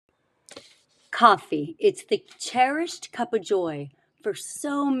Coffee, it's the cherished cup of joy for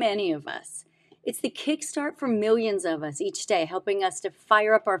so many of us. It's the kickstart for millions of us each day, helping us to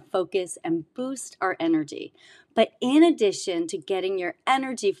fire up our focus and boost our energy. But in addition to getting your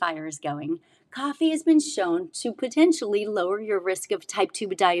energy fires going, coffee has been shown to potentially lower your risk of type 2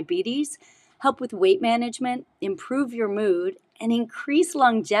 diabetes, help with weight management, improve your mood, and increase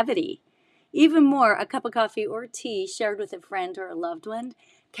longevity. Even more, a cup of coffee or tea shared with a friend or a loved one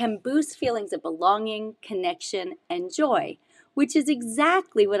can boost feelings of belonging, connection, and joy, which is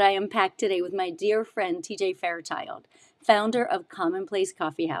exactly what I unpacked today with my dear friend TJ Fairchild, founder of Commonplace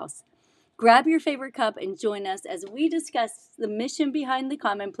Coffeehouse. Grab your favorite cup and join us as we discuss the mission behind the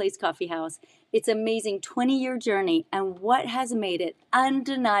Commonplace Coffeehouse, its amazing 20-year journey, and what has made it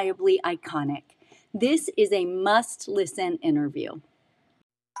undeniably iconic. This is a must-listen interview.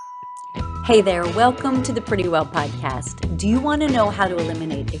 Hey there, welcome to the Pretty Well podcast. Do you want to know how to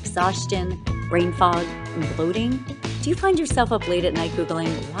eliminate exhaustion, brain fog, and bloating? Do you find yourself up late at night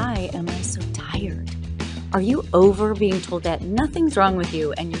Googling, why am I so tired? Are you over being told that nothing's wrong with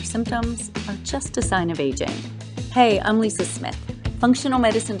you and your symptoms are just a sign of aging? Hey, I'm Lisa Smith, functional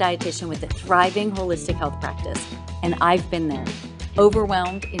medicine dietitian with a thriving holistic health practice, and I've been there,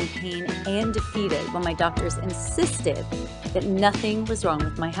 overwhelmed, in pain, and defeated when my doctors insisted that nothing was wrong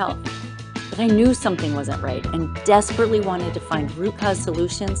with my health. But I knew something wasn't right and desperately wanted to find root cause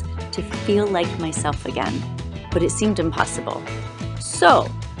solutions to feel like myself again. But it seemed impossible. So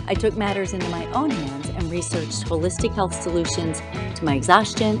I took matters into my own hands and researched holistic health solutions to my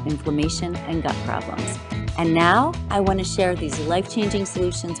exhaustion, inflammation, and gut problems. And now I want to share these life-changing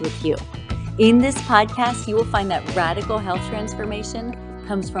solutions with you. In this podcast, you will find that radical health transformation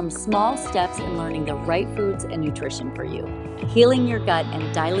comes from small steps in learning the right foods and nutrition for you, healing your gut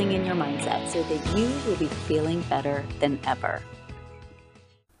and dialing in your mindset so that you will be feeling better than ever.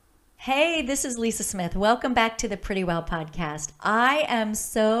 Hey, this is Lisa Smith. Welcome back to the Pretty Well podcast. I am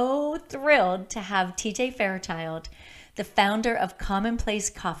so thrilled to have TJ Fairchild, the founder of Commonplace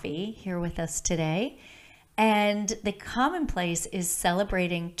Coffee, here with us today. And the Commonplace is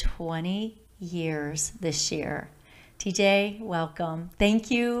celebrating 20 years this year. TJ, welcome. Thank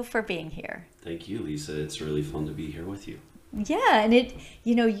you for being here. Thank you, Lisa. It's really fun to be here with you. Yeah, and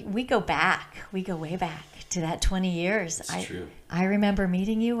we go way back to that 20 years. It's true. I remember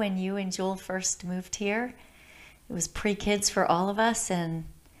meeting you when you and Jewel first moved here. It was pre-kids for all of us, and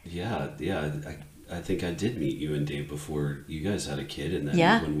yeah. I think I did meet you and Dave before you guys had a kid, and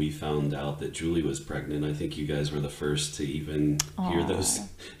then when we found out that Julie was pregnant, I think you guys were the first to even hear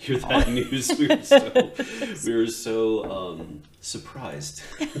that news. We were so surprised.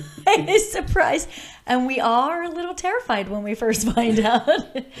 Surprised, and we are a little terrified when we first find out.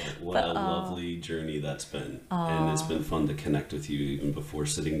 What a lovely journey that's been, and it's been fun to connect with you even before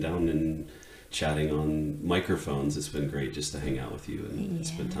sitting down and chatting on microphones. It's been great just to hang out with you and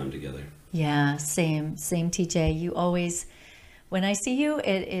spend time together. Yeah, same TJ. You always, when I see you,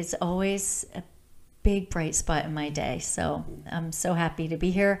 it is always a big bright spot in my day. So I'm so happy to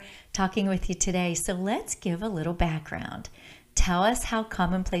be here talking with you today. So let's give a little background. Tell us how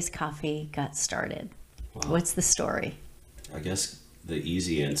Commonplace Coffee got started. Wow. What's the story? I guess the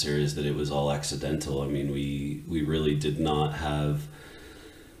easy answer is that it was all accidental. I mean, we really did not have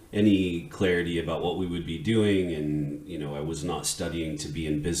any clarity about what we would be doing, and I was not studying to be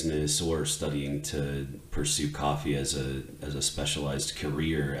in business or studying to pursue coffee as a specialized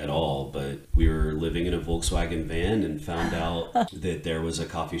career at all. But we were living in a Volkswagen van and found out that there was a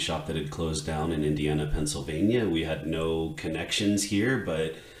coffee shop that had closed down in Indiana, Pennsylvania. We had no connections here,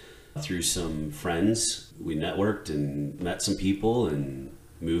 but through some friends we networked and met some people and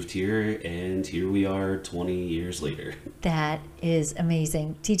moved here, and here we are 20 years later. That is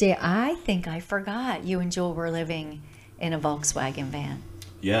amazing. TJ, I think I forgot you and Joel were living in a Volkswagen van.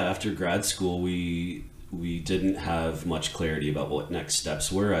 Yeah, after grad school, we didn't have much clarity about what next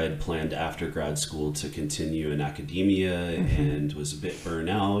steps were. I had planned after grad school to continue in academia and was a bit burnt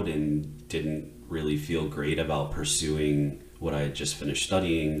out and didn't really feel great about pursuing what I had just finished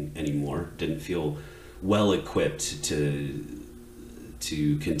studying anymore. Didn't feel well equipped to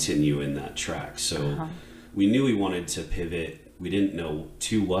continue in that track. So we knew we wanted to pivot. We didn't know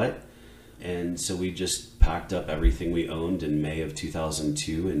to what. And so we just packed up everything we owned in May of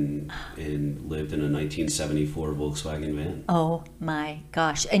 2002 and lived in a 1974 Volkswagen van. Oh my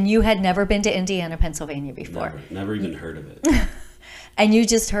gosh. And you had never been to Indiana, Pennsylvania before? Never even heard of it. And you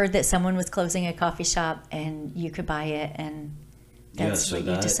just heard that someone was closing a coffee shop and you could buy it, and that's what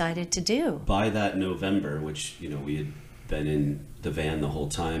you decided to do. By that November, which, we had been in the van the whole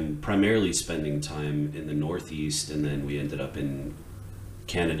time, primarily spending time in the Northeast, and then we ended up in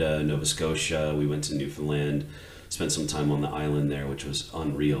Canada, Nova Scotia. We went to Newfoundland, spent some time on the island there, which was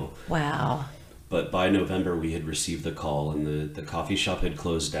unreal. Wow. But by November, we had received the call, and the coffee shop had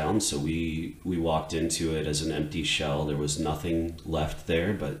closed down. So we walked into it as an empty shell. There was nothing left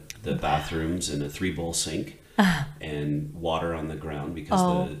there but the bathrooms and a 3-bowl sink and water on the ground because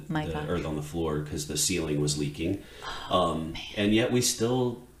or on the floor because the ceiling was leaking. And yet we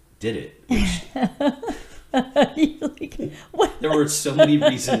still did it. Like, there were so many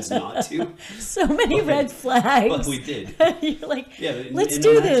reasons not to. So many red flags. But we did. You're like, yeah, let's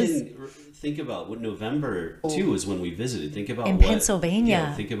do this. Think about what November too was when we visited. Think about in what, Pennsylvania.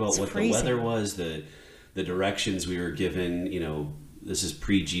 Yeah, think about it's what freezing. the weather was, the directions we were given. This is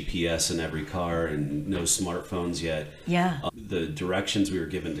pre-GPS in every car and no smartphones yet. Yeah. The directions we were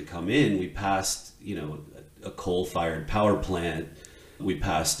given to come in, we passed, a coal-fired power plant. We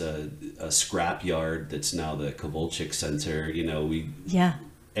passed a scrap yard that's now the Kovalchik Center. Yeah.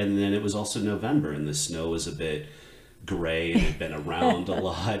 And then it was also November, and the snow was a bit gray and had been around a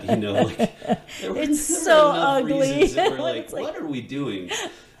lot. It's so ugly. That we're like, what are we doing?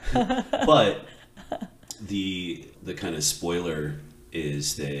 But the kind of spoiler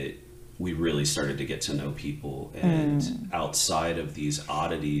is that we really started to get to know people, and outside of these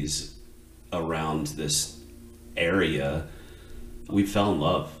oddities around this area, we fell in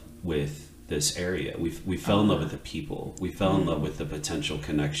love with this area. We fell in love with the people. We fell in love with the potential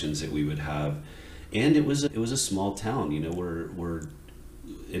connections that we would have, and it was a small town. We're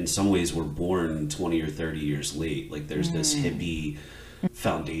in some ways we're born 20 or 30 years late. Like there's this hippie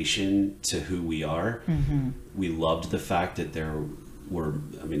foundation to who we are. We loved the fact that there were,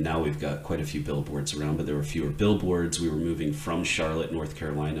 now we've got quite a few billboards around, but there were fewer billboards. We were moving from Charlotte, North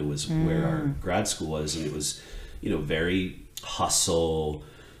Carolina was where our grad school was, and it was, very hustle,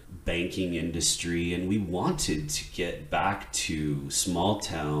 banking industry, and we wanted to get back to small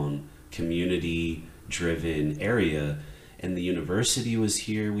town, community driven area, and the university was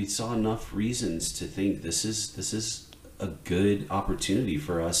here. We saw enough reasons to think this is a good opportunity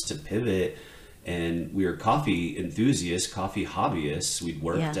for us to pivot. And we were coffee enthusiasts, coffee hobbyists. We'd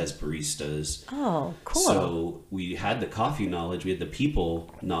worked as baristas. Oh, cool. So we had the coffee knowledge, we had the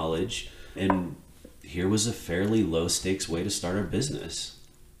people knowledge, and here was a fairly low stakes way to start our business.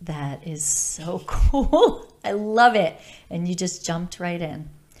 That is so cool. I love it. And you just jumped right in.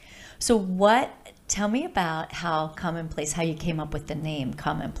 So tell me about how Commonplace, how you came up with the name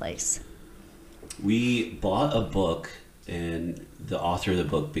Commonplace. We bought a book, and the author of the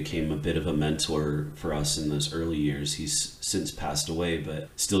book became a bit of a mentor for us in those early years. He's since passed away, but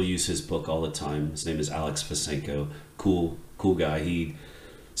still use his book all the time. His name is Alex Vasenko. Cool guy. He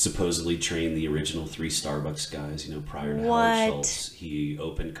supposedly trained the original 3 Starbucks guys, prior to Howard Schultz. He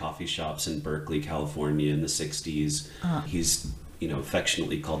opened coffee shops in Berkeley, California in the 60s. He's,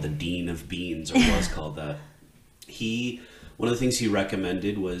 affectionately called the Dean of Beans, or was called that. One of the things he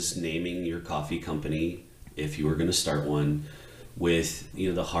recommended was naming your coffee company, if you were going to start one, with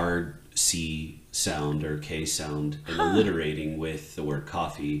the hard C sound or K sound, and alliterating with the word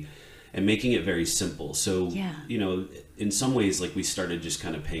coffee, and making it very simple. So in some ways, like, we started just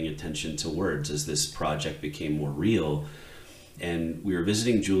kind of paying attention to words as this project became more real. And we were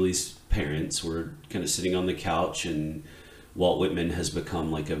visiting Julie's parents. We're kind of sitting on the couch, and Walt Whitman has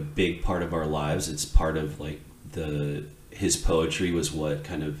become like a big part of our lives. It's part of like his poetry was what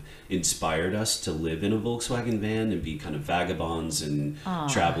kind of inspired us to live in a Volkswagen van and be kind of vagabonds and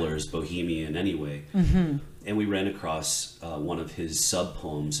travelers, bohemian anyway. And we ran across one of his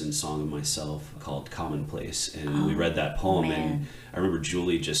sub-poems in Song of Myself called Commonplace. And we read that poem, and I remember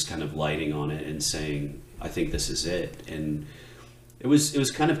Julie just kind of lighting on it and saying, I think this is it. And it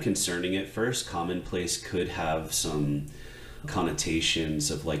was kind of concerning at first. Commonplace could have some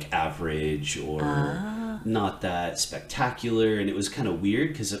connotations of like average or not that spectacular, and it was kind of weird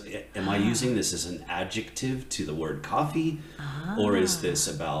because am I using this as an adjective to the word coffee, or is this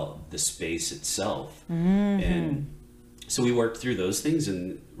about the space itself? And so we worked through those things,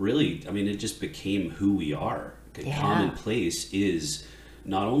 and really, it just became who we are. Commonplace is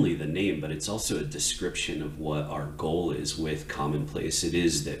not only the name, but it's also a description of what our goal is with Commonplace. It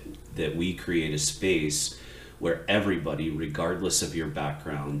is that we create a space where everybody, regardless of your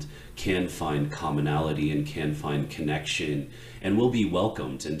background, can find commonality and can find connection and will be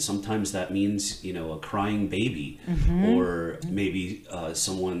welcomed. And sometimes that means, a crying baby, or maybe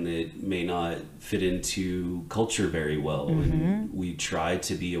someone that may not fit into culture very well. And we try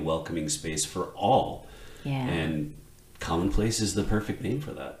to be a welcoming space for all. And Commonplace is the perfect name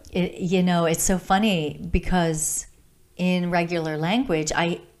for that. It's so funny because in regular language,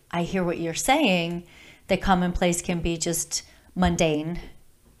 I hear what you're saying, that commonplace can be just mundane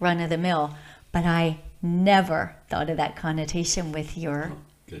run of the mill, but I never thought of that connotation with your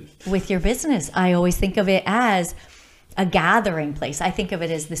business. I always think of it as a gathering place. I think of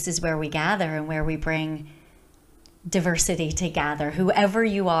it as this is where we gather and where we bring diversity together. Whoever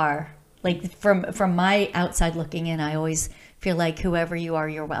you are, like from my outside looking in, I always feel like whoever you are,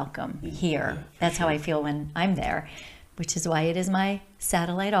 you're welcome here. Yeah, That's how I feel when I'm there, which is why it is my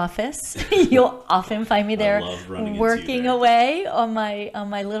satellite office. You'll often find me there working away on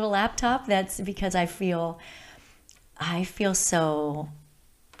my little laptop. That's because I feel so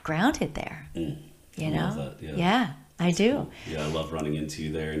grounded there. You know? Love that, yeah, I do. Cool. Yeah, I love running into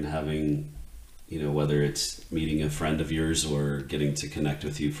you there and having, whether it's meeting a friend of yours or getting to connect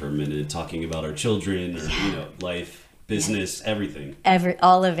with you for a minute, talking about our children or, life, business, everything.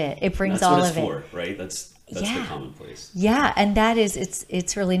 All of it. It brings all of it. That's what it's for, right? That's the Commonplace. Yeah, and that is,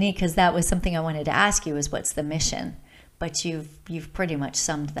 it's really neat because that was something I wanted to ask you is what's the mission? But you've pretty much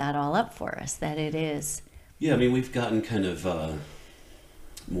summed that all up for us, that it is. Yeah, I mean, we've gotten kind of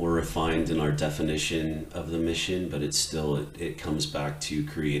more refined in our definition of the mission, but it's still, it comes back to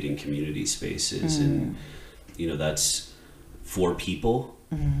creating community spaces. And, that's for people.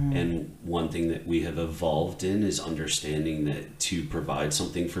 And one thing that we have evolved in is understanding that to provide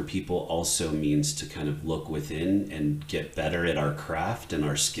something for people also means to kind of look within and get better at our craft and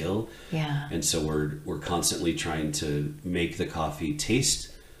our skill. Yeah. And so we're constantly trying to make the coffee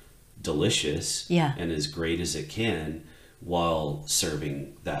taste delicious and as great as it can while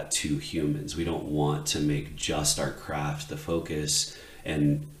serving that to humans. We don't want to make just our craft the focus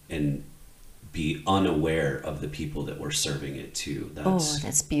and be unaware of the people that we're serving it to.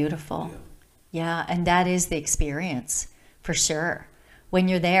 That's beautiful. Yeah, and that is the experience for sure. When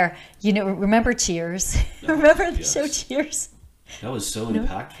you're there, remember Cheers? Remember the show Cheers? That was so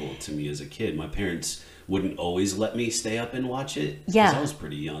impactful to me as a kid. My parents wouldn't always let me stay up and watch it. Yeah. I was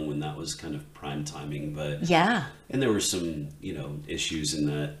pretty young when that was kind of prime timing, but and there were some, issues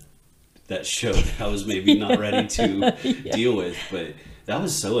in that show that I was maybe not ready to deal with, but that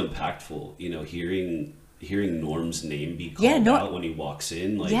was so impactful, hearing Norm's name be called out when he walks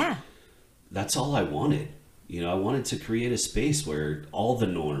in. That's all I wanted. I wanted to create a space where all the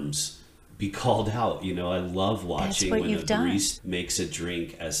Norms be called out. I love watching when a barista makes a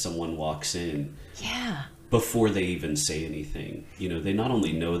drink as someone walks in. Yeah. Before they even say anything. They not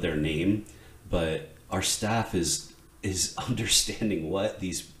only know their name, but our staff is understanding what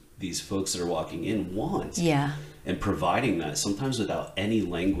these folks that are walking in want. Yeah. And providing that sometimes without any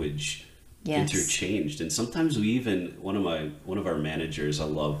language interchanged. And sometimes we even, one of our managers, I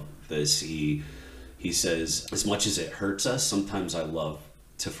love this, he says, as much as it hurts us, sometimes I love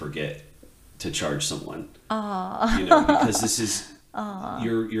to forget to charge someone. Because this is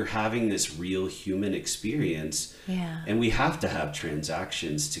you're having this real human experience. Yeah. And we have to have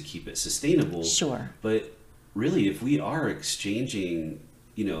transactions to keep it sustainable. Sure. But really, if we are exchanging,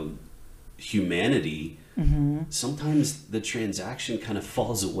 humanity, sometimes the transaction kind of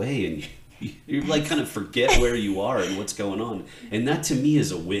falls away and you like kind of forget where you are and what's going on. And that to me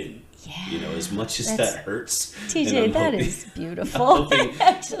is a win. Yeah. As much as that hurts. TJ, that is beautiful.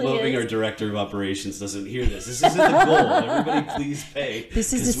 I'm hoping our director of operations doesn't hear this. This isn't the goal. Everybody please pay.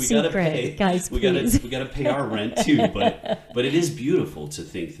 This is a secret, guys, please. We gotta pay our rent too, but it is beautiful to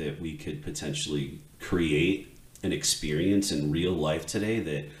think that we could potentially create an experience in real life today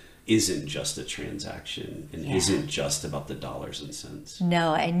that isn't just a transaction and isn't just about the dollars and cents.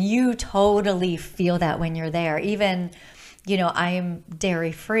 No, and you totally feel that when you're there. Even, I am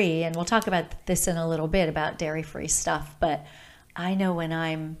dairy free, and we'll talk about this in a little bit about dairy free stuff, but I know when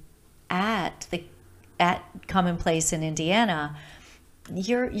I'm at Commonplace in Indiana,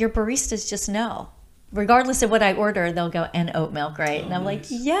 your baristas just know. Regardless of what I order, they'll go, and oat milk, right? And I'm like,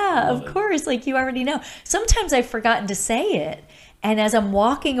 yeah, of course. Like, you already know. Sometimes I've forgotten to say it. And as I'm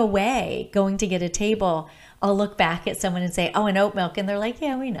walking away, going to get a table, I'll look back at someone and say, oh, and oat milk. And they're like,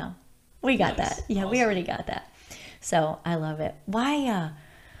 yeah, we know. We got that. Yeah, awesome. We already got that. So I love it. Why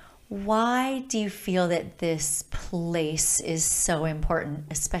do you feel that this place is so important,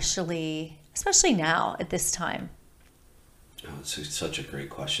 especially now at this time? Oh, it's such a great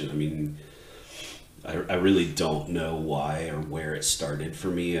question. I mean, I really don't know why or where it started for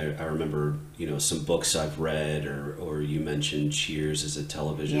me. I remember, some books I've read or you mentioned Cheers as a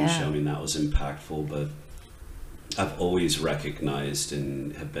television show. I mean, that was impactful, but I've always recognized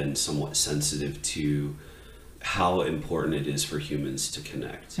and have been somewhat sensitive to how important it is for humans to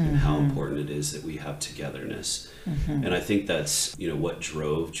connect and how important it is that we have togetherness. And I think that's, what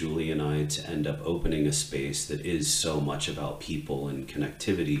drove Julie and I to end up opening a space that is so much about people and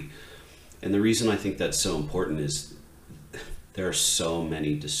connectivity. And the reason I think that's so important is there are so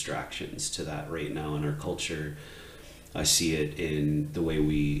many distractions to that right now in our culture. I see it in the way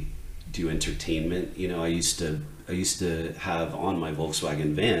we do entertainment. You know, I used to have on my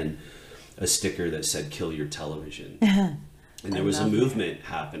Volkswagen van a sticker that said "Kill your television," and there was a movement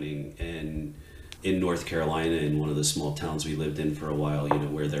happening in North Carolina, in one of the small towns we lived in for a while, you know,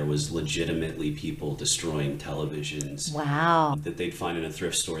 where there was legitimately people destroying televisions. Wow. That they'd find in a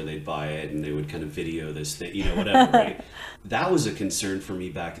thrift store, they'd buy it, and they would kind of video this thing, you know, whatever, right? That was a concern for me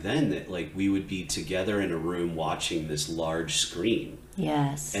back then, that like we would be together in a room watching this large screen.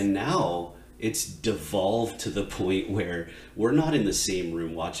 Yes. And now it's devolved to the point where we're not in the same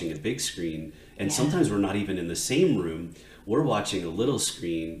room watching a big screen, and sometimes we're not even in the same room. We're watching a little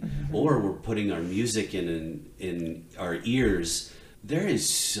screen, or we're putting our music in our ears. There is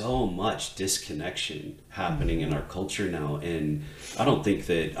so much disconnection happening in our culture now, and I don't think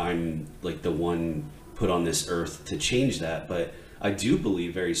that I'm like the one put on this earth to change that, but I do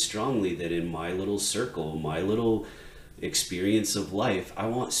believe very strongly that in my little circle, my little experience of life, I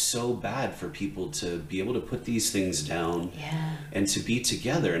want so bad for people to be able to put these things down and to be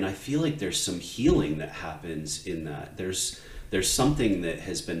together. And I feel like there's some healing that happens in that. There's something that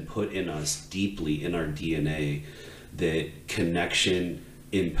has been put in us deeply in our DNA that connection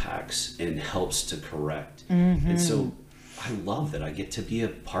impacts and helps to correct. And so I love that I get to be a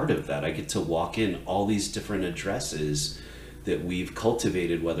part of that. I get to walk in all these different addresses that we've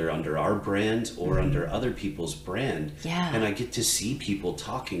cultivated, whether under our brand or under other people's brand. And I get to see people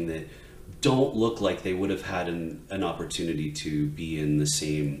talking that don't look like they would have had an opportunity to be in the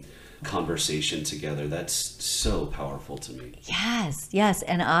same conversation together. That's so powerful to me. Yes.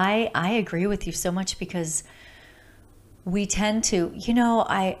 And I agree with you so much, because we tend to, you know,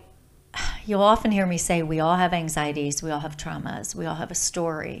 you'll often hear me say we all have anxieties, we all have traumas, we all have a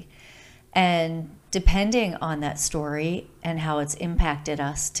story. And depending on that story and how it's impacted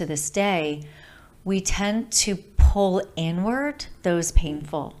us to this day, we tend to pull inward those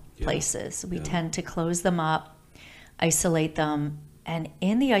painful places. We tend to close them up, isolate them, and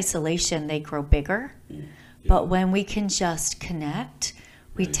in the isolation, they grow bigger. But when we can just connect,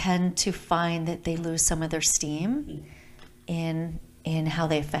 we tend to find that they lose some of their steam in how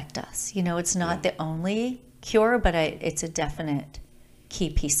they affect us. You know, it's not the only cure, but it's a definite key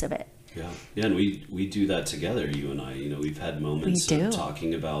piece of it. And we do that together, you and I. You know, we've had moments of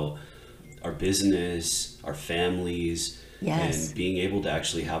talking about our business, our families, and being able to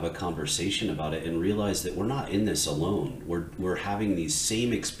actually have a conversation about it and realize that we're not in this alone. We're having these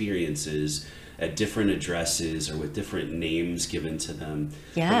same experiences at different addresses or with different names given to them.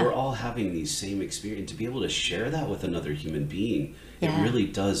 But we're all having these same experience. To be able to share that with another human being, it really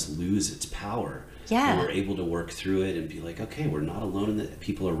does lose its power. And we're able to work through it and be like, okay, we're not alone in that.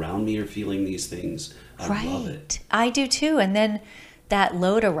 People around me are feeling these things. I love it. I do too. And then that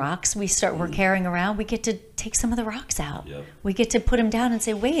load of rocks we're carrying around, we get to take some of the rocks out. We get to put them down and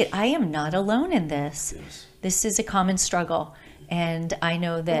say, wait, I am not alone in this. This is a common struggle. And I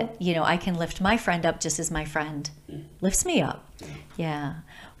know that, you know, I can lift my friend up just as my friend lifts me up.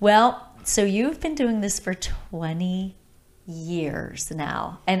 Well, so you've been doing this for 20 years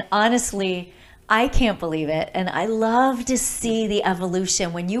now. And honestly, I can't believe it. And I love to see the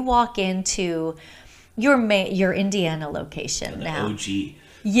evolution when you walk into your Indiana location now. OG.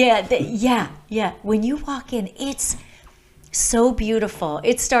 When you walk in, it's so beautiful.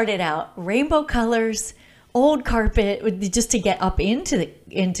 It started out rainbow colors, old carpet, just to get up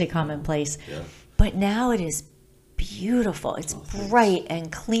into Commonplace. But now it is beautiful. It's bright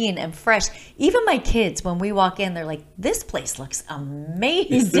and clean and fresh. Even my kids, when we walk in, they're like, this place looks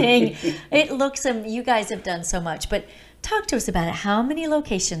amazing. It looks, you guys have done so much. But talk to us about it. How many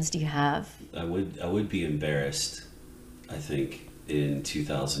locations do you have? I would be embarrassed, I think, in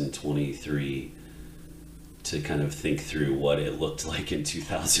 2023 to kind of think through what it looked like in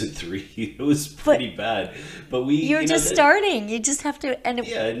 2003. It was pretty bad. But you're just starting. You just have to. And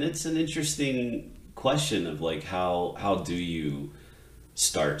it's an interesting question of like, how do you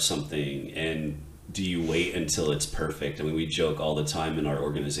start something, and do you wait until it's perfect? I mean, we joke all the time in our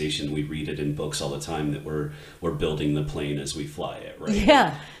organization, we read it in books all the time, that we're building the plane as we fly it,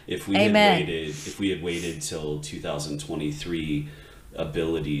 right? If we had waited till 2023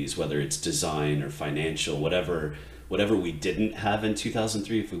 abilities, whether it's design or financial, whatever we didn't have in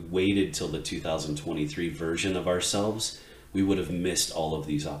 2003, if we waited till the 2023 version of ourselves, we would have missed all of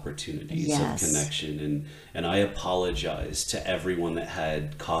these opportunities of connection. And I apologize to everyone that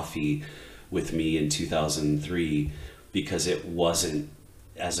had coffee with me in 2003, because it wasn't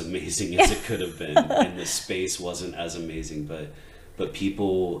as amazing as it could have been, and the space wasn't as amazing, but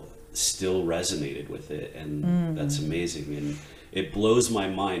people still resonated with it, and that's amazing. And it blows my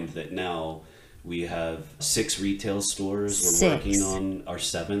mind that now we have 6 retail stores. We're 6. working on our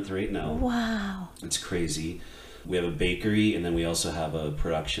 7th right now. Wow. It's crazy. We have a bakery, and then we also have a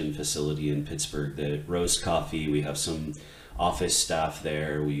production facility in Pittsburgh that roast coffee. We have some office staff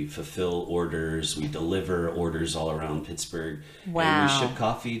there. We fulfill orders. We deliver orders all around Pittsburgh. Wow. And we ship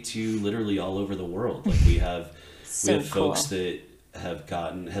coffee to literally all over the world. Like we have folks that have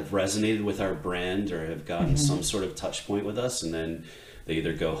resonated with our brand or have gotten some sort of touch point with us, and then they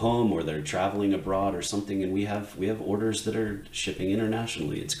either go home or they're traveling abroad or something, and we have orders that are shipping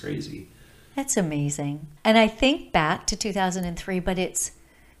internationally. It's crazy. That's amazing. And I think back to 2003, but it's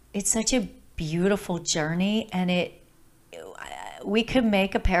such a beautiful journey, and we could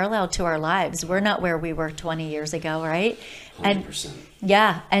make a parallel to our lives. We're not where we were 20 years ago, right? 100%.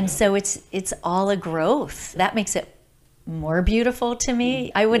 And so it's all a growth. That makes it more beautiful to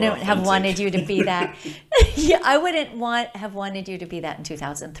me. I wouldn't have wanted you to be that. Yeah, I wouldn't have wanted you to be that in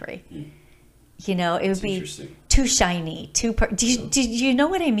 2003. You know, it would be too shiny, do you know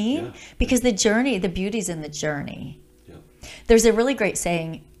what I mean? Yeah. Because the beauty's in the journey. Yeah. There's a really great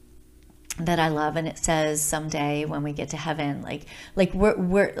saying that I love, and it says someday when we get to heaven, like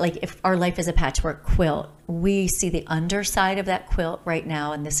we're like, if our life is a patchwork quilt, we see the underside of that quilt right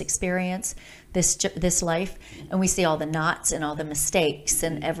now in this experience, this life, and we see all the knots and all the mistakes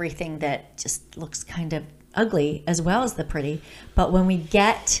and everything that just looks kind of ugly as well as the pretty. But when we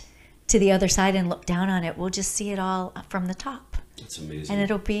get to the other side and look down on it, we'll just see it all from the top. That's amazing. And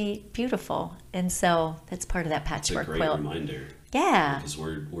it'll be beautiful. And so that's part of that patchwork quilt. It's a great reminder. Yeah. Because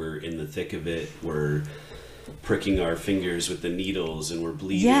we're in the thick of it. We're pricking our fingers with the needles, and we're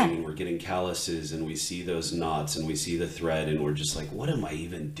bleeding, and we're getting calluses, and we see those knots, and we see the thread, and we're just like, what am I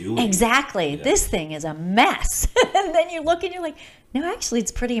even doing? Exactly. Yeah. This thing is a mess. And then you look and you're like, no, actually,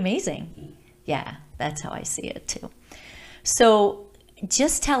 it's pretty amazing. Yeah, that's how I see it too. So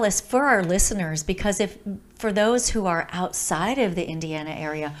just tell us, for our listeners, because for those who are outside of the Indiana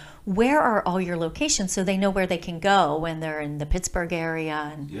area, where are all your locations so they know where they can go when they're in the Pittsburgh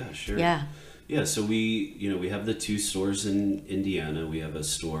area? And, yeah, sure. Yeah, so we have the 2 stores in Indiana. We have a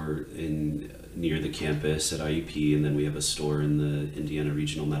store near the campus at IUP, and then we have a store in the Indiana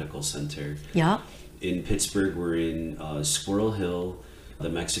Regional Medical Center. Yeah. In Pittsburgh, we're in Squirrel Hill, the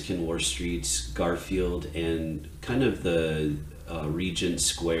Mexican War Streets, Garfield, and kind of the Regent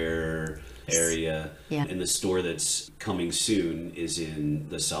Square area. Yeah. And the store that's coming soon is in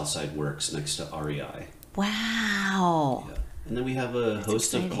the Southside Works next to REI. Wow. Yeah. And then we have a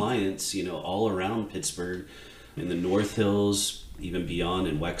host of clients, all around Pittsburgh, in the North Hills, even beyond,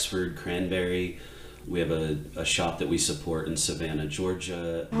 in Wexford, Cranberry. We have a shop that we support in Savannah,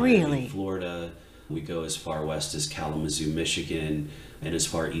 Georgia, really? Miami, Florida. We go as far west as Kalamazoo, Michigan, and as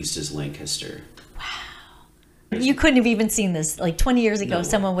far east as Lancaster. Wow. You couldn't have even seen this. Like 20 years ago,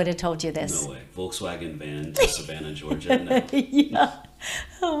 someone would have told you this. No way. Volkswagen van to Savannah, Georgia. No. Yeah.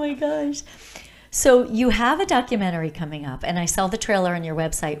 Oh my gosh. So you have a documentary coming up, and I saw the trailer on your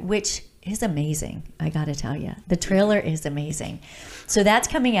website, which is amazing. I got to tell you, the trailer is amazing. So that's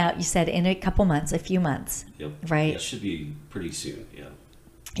coming out, you said, in a few months. Yep. Right? It should be pretty soon. Yeah.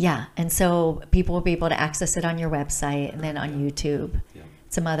 Yeah. And so people will be able to access it on your website and then on YouTube. Yeah.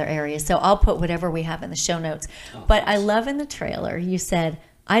 Some other areas. So I'll put whatever we have in the show notes. But I love in the trailer, you said,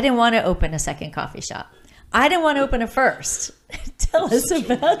 I didn't want to open a second coffee shop. I didn't want to open a first. Tell us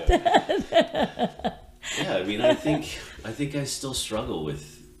about that. Yeah, I mean, I think I still struggle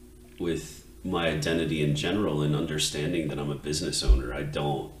with my identity in general, and understanding that I'm a business owner. I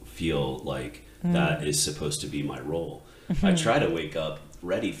don't feel like that is supposed to be my role. I try to wake up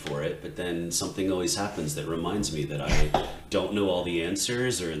ready for it, but then something always happens that reminds me that I don't know all the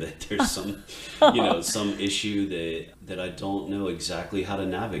answers, or that there's some some issue that I don't know exactly how to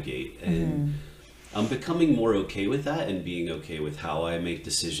navigate. And I'm becoming more okay with that, and being okay with how I make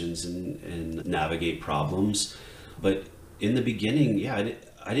decisions and navigate problems. But in the beginning,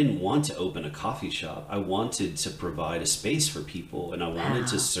 I didn't want to open a coffee shop. I wanted to provide a space for people, and I wanted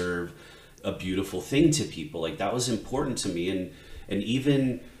to serve a beautiful thing to people. Like, that was important to me. And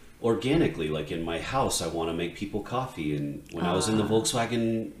even organically, like in my house, I want to make people coffee. And when I was in the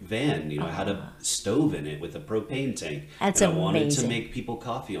Volkswagen van, I had a stove in it with a propane tank. That's and I amazing. wanted to make people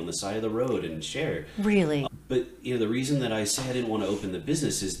coffee on the side of the road and share. Really? But the reason that I say I didn't want to open the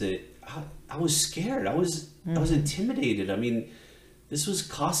business is that I was scared. I was intimidated. I mean, this was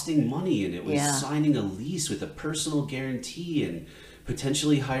costing money, and it was signing a lease with a personal guarantee and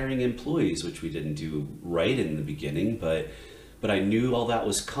potentially hiring employees, which we didn't do right in the beginning, but I knew all that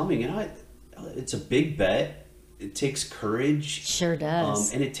was coming, and it's a big bet. it takes courage. Sure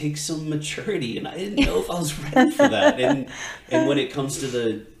does. And it takes some maturity, and I didn't know if I was ready for that. And when it comes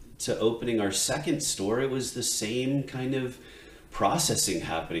to opening our second store, it was the same kind of processing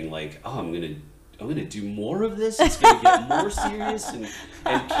happening. Like, oh, I'm gonna do more of this. It's gonna get more serious, and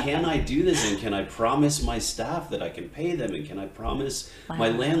can I do this? And can I promise my staff that I can pay them? And can I promise my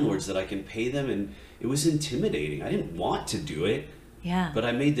landlords that I can pay them? And it was intimidating. I didn't want to do it. Yeah. But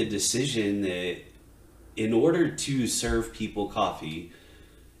I made the decision that in order to serve people coffee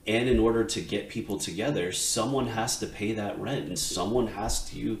and in order to get people together, someone has to pay that rent and someone has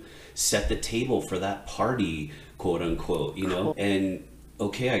to set the table for that party, quote unquote, you know? And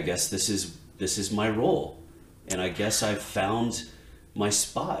okay, I guess this is my role. And I guess I've found my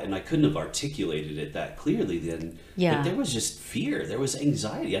spot, and I couldn't have articulated it that clearly then. Yeah. But there was just fear. There was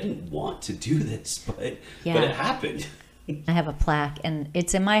anxiety. I didn't want to do this, but it happened. I have a plaque, and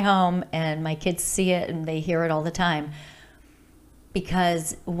it's in my home, and my kids see it and they hear it all the time,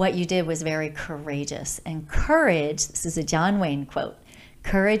 because what you did was very courageous. And courage, this is a John Wayne quote,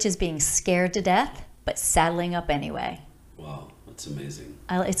 courage is being scared to death but saddling up anyway. Wow, that's amazing.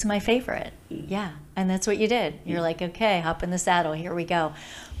 It's my favorite. Yeah, and that's what you did. You're like, okay, hop in the saddle, here we go.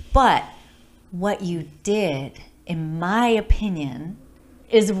 But what you did, in my opinion,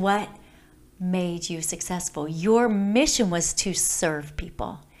 is what made you successful. Your mission was to serve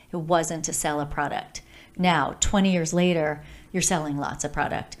people. It wasn't to sell a product. Now, 20 years later, you're selling lots of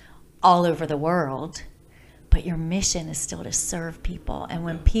product all over the world, but your mission is still to serve people. And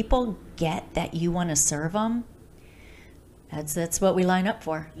when people get that you want to serve them, that's what we line up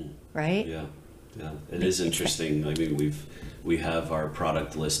for, right? Yeah. It is interesting. I mean, we have our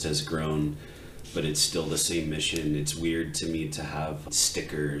product list has grown, but it's still the same mission. It's weird to me to have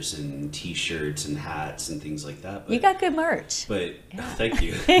stickers and T-shirts and hats and things like that. But you got good merch. But thank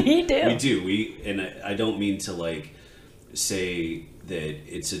you. You do. We do. And I don't mean to like say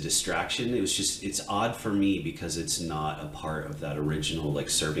that it's a distraction. It was just, it's odd for me because it's not a part of that original like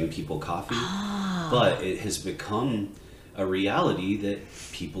serving people coffee. But it has become a reality that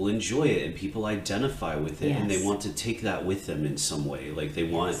people enjoy it and people identify with it, and they want to take that with them in some way. Like they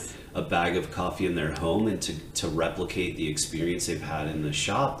want a bag of coffee in their home and to replicate the experience they've had in the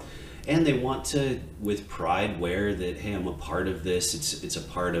shop, and they want to with pride wear that, hey, I'm a part of this. It's a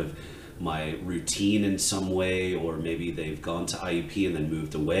part of my routine in some way, or maybe they've gone to IUP and then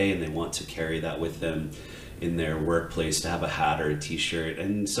moved away and they want to carry that with them in their workplace, to have a hat or a T-shirt.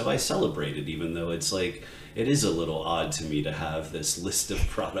 And so I celebrate it, even though it's like, it is a little odd to me to have this list of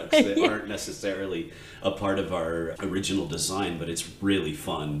products that aren't necessarily a part of our original design, but it's really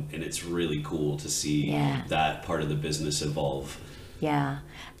fun and it's really cool to see that part of the business evolve. Yeah.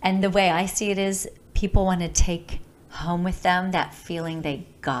 And the way I see it is people want to take home with them that feeling they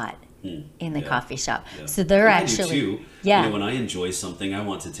got in the coffee shop. So they're actually, you know, when I enjoy something, I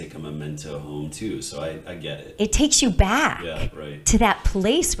want to take a memento home too. So I get it. It takes you back to that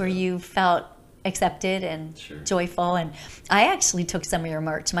place where you felt accepted and joyful. And I actually took some of your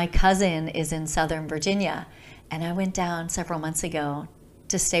merch. My cousin is in Southern Virginia, and I went down several months ago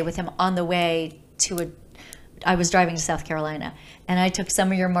to stay with him on the way to I was driving to South Carolina, and I took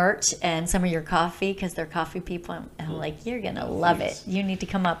some of your merch and some of your coffee, because they're coffee people, and I'm like, you're gonna love it. You need to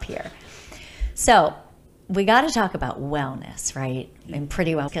come up here. So we got to talk about wellness, right? And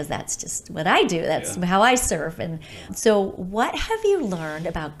pretty well, because that's just what I do. That's how I serve. And so what have you learned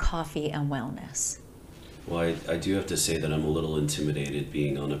about coffee and wellness? Well, I do have to say that I'm a little intimidated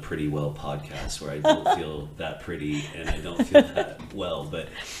being on a Pretty Well podcast where I don't feel that pretty and I don't feel that well, but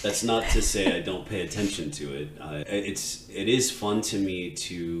that's not to say I don't pay attention to it. It is fun to me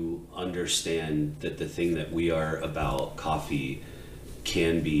to understand that the thing that we are about, coffee,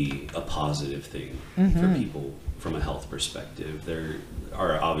 can be a positive thing for people from a health perspective. There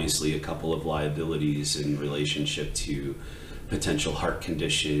are obviously a couple of liabilities in relationship to potential heart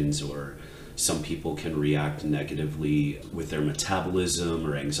conditions, or some people can react negatively with their metabolism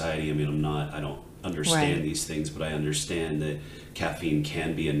or anxiety. I mean, I don't understand these things, but I understand that caffeine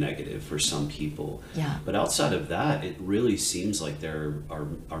can be a negative for some people. Yeah. But outside of that, it really seems like there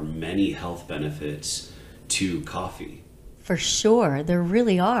are many health benefits to coffee. For sure, there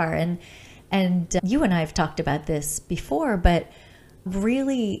really are. And you and I have talked about this before, but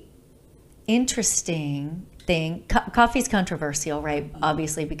really interesting thing. Coffee's controversial, right?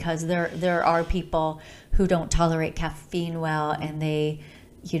 Obviously, because there are people who don't tolerate caffeine well, and they,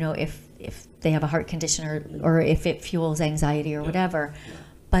 you know, if they have a heart condition or if it fuels anxiety or whatever.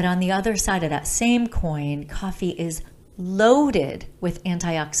 But on the other side of that same coin, coffee is loaded with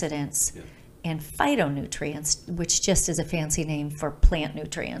antioxidants and phytonutrients, which just is a fancy name for plant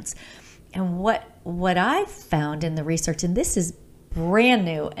nutrients. And what I've found in the research, and this is brand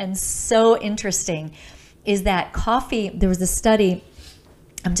new and so interesting, is that coffee, there was a study,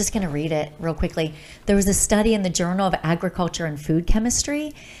 I'm just going to read it real quickly. There was a study in the Journal of Agriculture and Food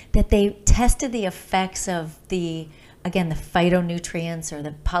Chemistry that they tested the effects of the phytonutrients, or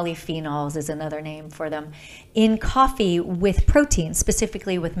the polyphenols is another name for them, in coffee with protein,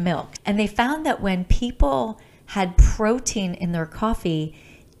 specifically with milk. And they found that when people had protein in their coffee,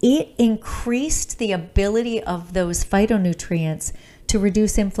 it increased the ability of those phytonutrients to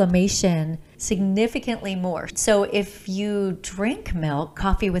reduce inflammation significantly more. So if you drink milk,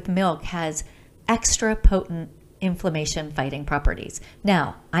 coffee with milk has extra potent inflammation fighting properties.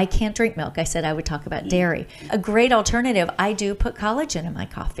 Now, I can't drink milk. I said I would talk about dairy. A great alternative, I do put collagen in my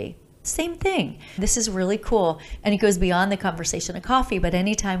coffee. Same thing. This is really cool. And it goes beyond the conversation of coffee, but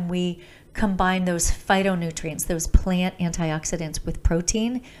anytime we combine those phytonutrients, those plant antioxidants with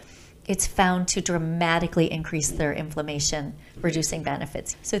protein, it's found to dramatically increase their inflammation reducing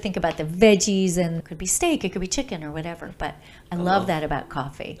benefits. So think about the veggies, and it could be steak, it could be chicken or whatever, but I love that about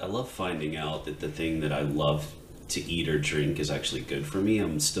coffee. I love finding out that the thing that I love to eat or drink is actually good for me.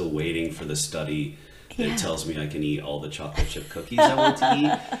 I'm still waiting for the study that tells me I can eat all the chocolate chip cookies I want to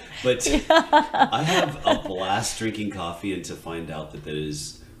eat. But I have a blast drinking coffee, and to find out that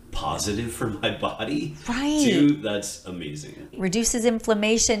is positive for my body too, that's amazing. Reduces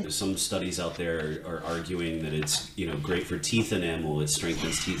inflammation. There's some studies out there are arguing that it's great for teeth enamel, it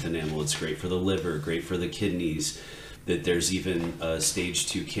strengthens teeth enamel, it's great for the liver, great for the kidneys, that there's even a stage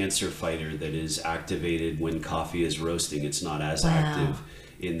 2 cancer fighter that is activated when coffee is roasting. It's not as active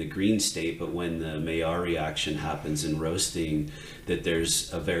in the green state, but when the Maillard reaction happens in roasting, that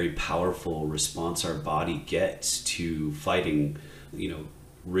there's a very powerful response our body gets to fighting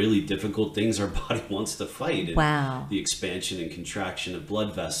really difficult things our body wants to fight. And the expansion and contraction of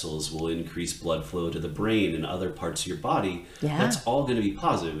blood vessels will increase blood flow to the brain and other parts of your body. That's all going to be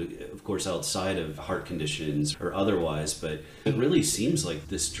positive, of course, outside of heart conditions or otherwise. But it really seems like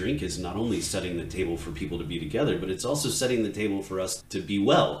this drink is not only setting the table for people to be together, but it's also setting the table for us to be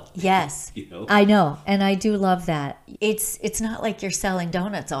well. Yes. I know. And I do love that. It's not like you're selling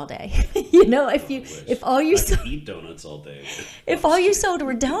donuts all day. If all you eat donuts all day. If all you sold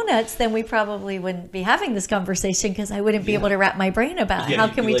were donuts, then we probably wouldn't be having this conversation, because I wouldn't be able to wrap my brain about how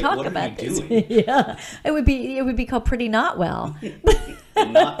can we talk about this. It would be called Pretty Not Well.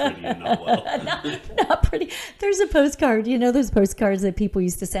 Not pretty and not well. not pretty. There's a postcard, those postcards that people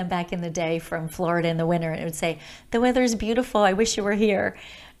used to send back in the day from Florida in the winter, and it would say, "The weather's beautiful, I wish you were here."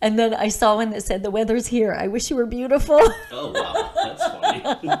 And then I saw one that said, "The weather's here, I wish you were beautiful." Oh wow, that's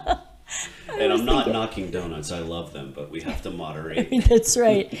funny. And I'm not knocking donuts. I love them, but we have to moderate. That's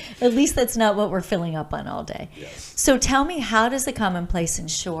right. At least that's not what we're filling up on all day. Yes. So tell me, how does the Commonplace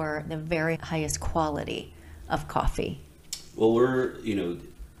ensure the very highest quality of coffee? Well,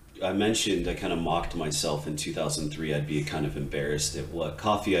 I mentioned I kind of mocked myself in 2003. I'd be kind of embarrassed at what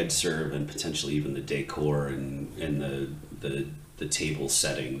coffee I'd serve, and potentially even the decor and the table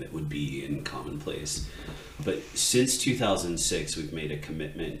setting that would be in Commonplace. But since 2006, we've made a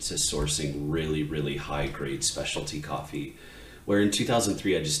commitment to sourcing really, really high-grade specialty coffee, where in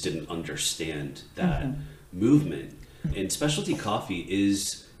 2003, I just didn't understand that movement. And specialty coffee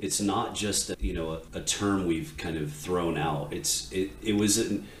it's not just a term we've kind of thrown out. It was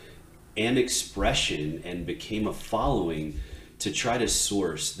an expression and became a following to try to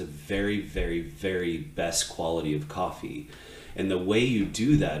source the very, very, very best quality of coffee. And the way you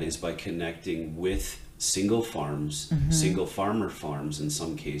do that is by connecting with single farms, single farmer farms in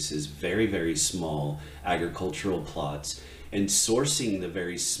some cases, very, very small agricultural plots, and sourcing the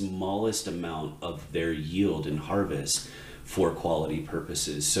very smallest amount of their yield and harvest for quality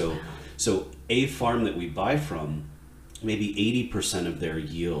purposes. So a farm that we buy from, maybe 80% of their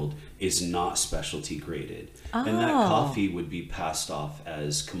yield is not specialty graded. And that coffee would be passed off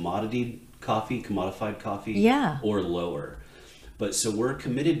as commodity coffee, commodified coffee, or lower. But so we're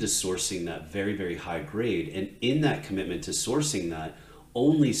committed to sourcing that very, very high grade. And in that commitment to sourcing that,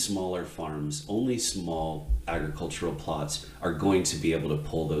 only smaller farms, only small agricultural plots are going to be able to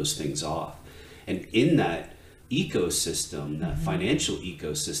pull those things off. And in that ecosystem, that financial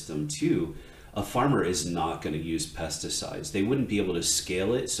ecosystem too, a farmer is not going to use pesticides. They wouldn't be able to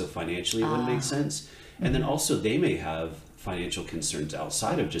scale it, so financially it wouldn't make sense. And then also they may have financial concerns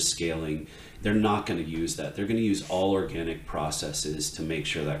outside of just scaling. They're not going to use that. They're going to use all organic processes to make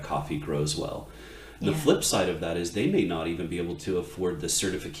sure that coffee grows well. The flip side of that is they may not even be able to afford the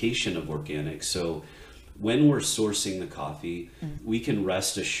certification of organic. So when we're sourcing the coffee, we can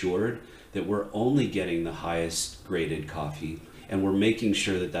rest assured that we're only getting the highest graded coffee. And we're making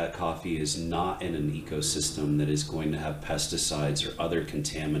sure that that coffee is not in an ecosystem that is going to have pesticides or other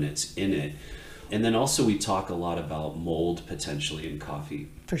contaminants in it. And then also we talk a lot about mold potentially in coffee.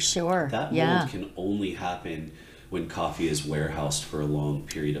 For sure. That mold can only happen when coffee is warehoused for a long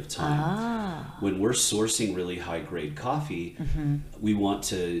period of time. When we're sourcing really high grade coffee, we want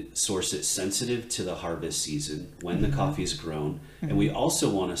to source it sensitive to the harvest season when the coffee is grown. And we also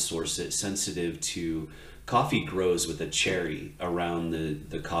want to source it sensitive to coffee grows with a cherry around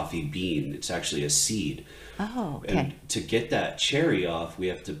the coffee bean. It's actually a seed. Oh, okay. And to get that cherry off, we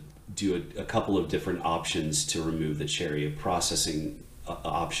have to do a couple of different options to remove the cherry, of processing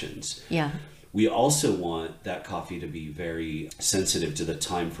options. Yeah. We also want that coffee to be very sensitive to the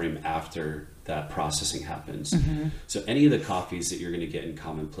time frame after that processing happens. So any of the coffees that you're going to get in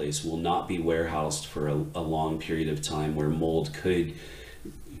Commonplace will not be warehoused for a long period of time where mold could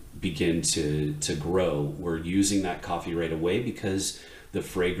begin to grow. We're using that coffee right away because the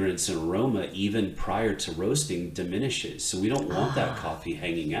fragrance and aroma, even prior to roasting, diminishes. So we don't want that coffee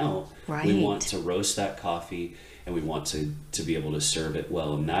hanging out. Right. We want to roast that coffee, and we want to be able to serve it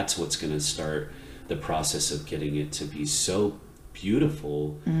well. And that's what's going to start the process of getting it to be so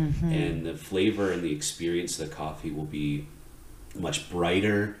beautiful. And the flavor and the experience of the coffee will be much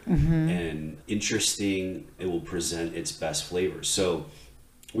brighter and interesting. It will present its best flavor. So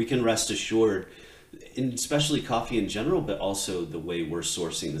we can rest assured, in especially coffee in general, but also the way we're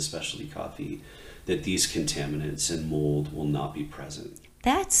sourcing the specialty coffee, that these contaminants and mold will not be present.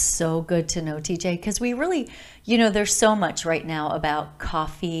 That's so good to know, TJ, because we really, there's so much right now about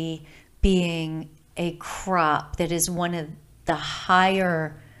coffee being a crop that is one of the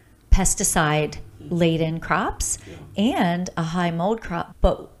higher pesticide laden crops and a high mold crop.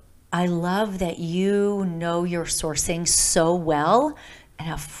 But I love that you know your sourcing so well and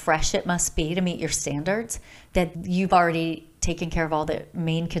how fresh it must be to meet your standards, that you've already taken care of all the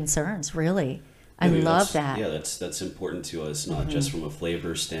main concerns, really. I love that. Yeah, that's important to us, not just from a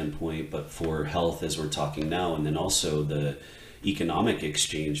flavor standpoint, but for health as we're talking now, and then also the economic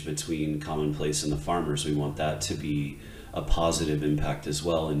exchange between Commonplace and the farmers. We want that to be a positive impact as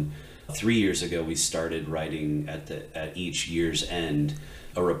well. And 3 years ago, we started writing at each year's end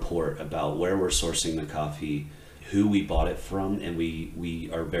a report about where we're sourcing the coffee, who we bought it from, and we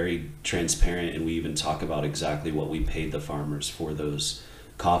are very transparent, and we even talk about exactly what we paid the farmers for those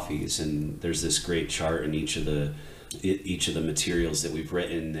coffees. And there's this great chart in each of the materials that we've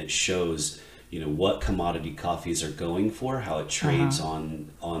written that shows what commodity coffees are going for, how it trades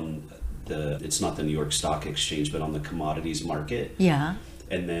on it's not the New York Stock Exchange, but on the commodities market. Yeah.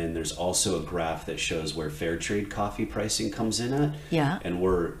 And then there's also a graph that shows where fair trade coffee pricing comes in at. Yeah. And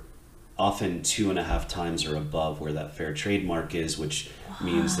we're often 2.5 times or above where that fair trade mark is, which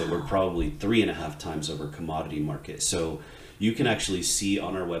means that we're probably 3.5 times over commodity market. So you can actually see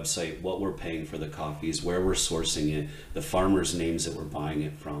on our website what we're paying for the coffees, where we're sourcing it, the farmers' names that we're buying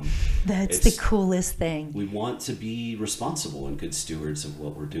it from. That's the coolest thing. We want to be responsible and good stewards of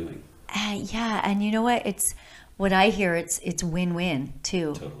what we're doing. Yeah, and you know what? It's what I hear. It's win-win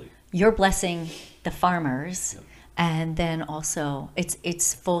too. Totally. You're blessing the farmers, and then also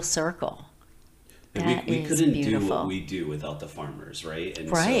it's full circle. And we couldn't do what we do without the farmers, right? And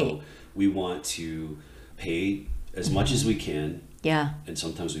so we want to pay as much as we can. Yeah. And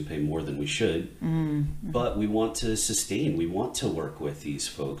sometimes we pay more than we should. But we want to sustain. We want to work with these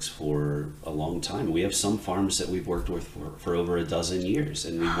folks for a long time. We have some farms that we've worked with for over a dozen years,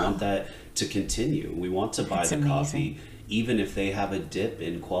 and we want that to continue. We want to buy the coffee, even if they have a dip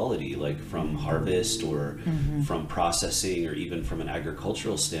in quality, like from harvest or from processing, or even from an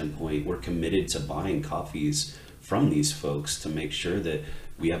agricultural standpoint. We're committed to buying coffees from these folks to make sure that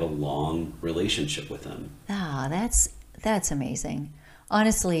we have a long relationship with them. Ah, that's amazing.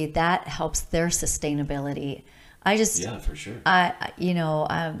 Honestly, that helps their sustainability. Yeah, for sure. I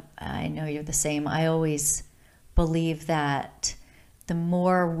know you're the same. I always believe that the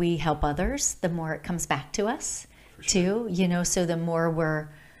more we help others, the more it comes back to us too. So the more we're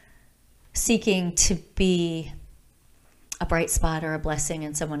seeking to be a bright spot or a blessing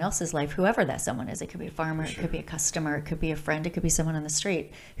in someone else's life, whoever that someone is. It could be a farmer, it could be a customer, it could be a friend, it could be someone on the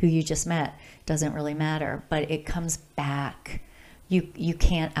street who you just met. Doesn't really matter, but it comes back. You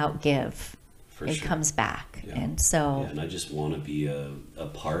can't outgive. It comes back. Yeah. And so... Yeah, and I just want to be a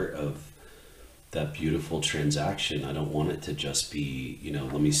part of that beautiful transaction. I don't want it to just be,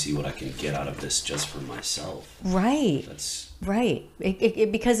 let me see what I can get out of this just for myself. Right. That's right.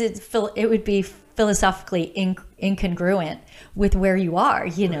 Because it would be philosophically incongruent with where you are.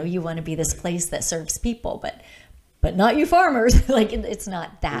 You want to be this place that serves people, but but not you farmers. Like, it's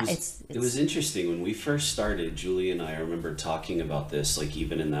not that. It was interesting when we first started, Julie and I remember talking about this, like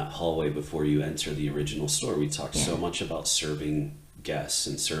even in that hallway before you enter the original store, we talked so much about serving guests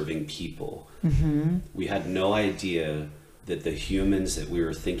and serving people. We had no idea that the humans that we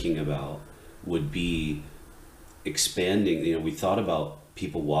were thinking about would be expanding. You know, we thought about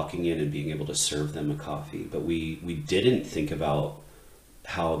people walking in and being able to serve them a coffee, but we didn't think about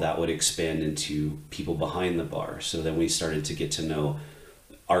how that would expand into people behind the bar. So then we started to get to know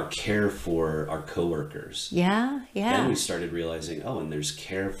our care for our coworkers. Then we started realizing, oh, and there's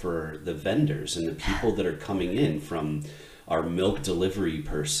care for the vendors and the people that are coming in, from our milk delivery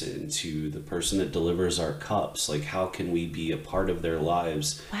person to the person that delivers our cups. Like, how can we be a part of their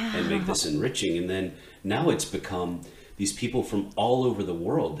lives and make this enriching? And then now it's become these people from all over the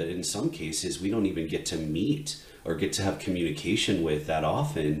world that in some cases we don't even get to meet or get to have communication with that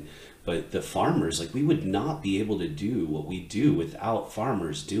often. But the farmers, like, we would not be able to do what we do without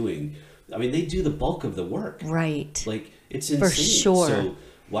farmers doing. I mean, they do the bulk of the work. Right. Like, it's insane. For sure. So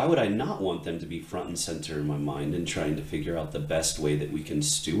why would I not want them to be front and center in my mind and trying to figure out the best way that we can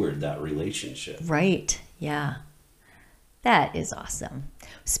steward that relationship? Right. Yeah. That is awesome.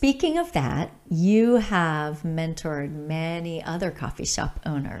 Speaking of that, you have mentored many other coffee shop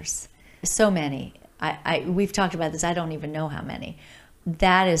owners. So many. We've talked about this. I don't even know how many.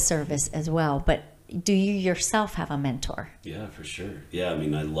 That is service as well. But do you yourself have a mentor? Yeah, for sure. Yeah, I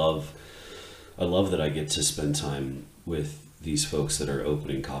mean, I love that I get to spend time with these folks that are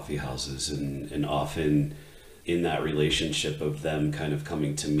opening coffee houses, and often in that relationship of them kind of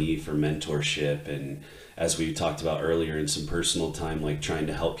coming to me for mentorship, and as we talked about earlier, in some personal time, like trying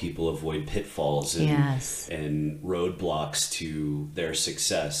to help people avoid pitfalls and roadblocks to their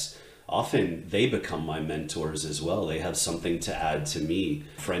success. Often they become my mentors as well. They have something to add to me.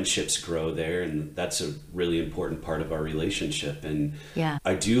 Friendships grow there, and that's a really important part of our relationship. And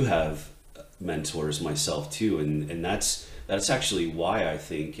I do have mentors myself too, and that's actually why I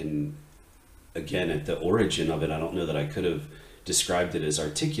think, and again, at the origin of it, I don't know that I could have described it as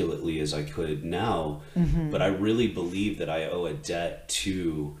articulately as I could now, but I really believe that I owe a debt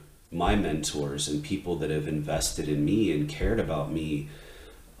to my mentors and people that have invested in me and cared about me,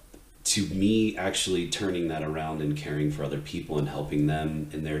 to me actually turning that around and caring for other people and helping them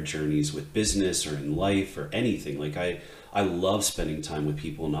in their journeys with business or in life or anything. Like, I love spending time with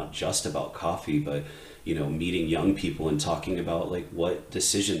people, not just about coffee, but, you know, meeting young people and talking about like what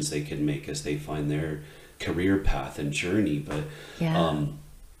decisions they can make as they find their career path and journey. But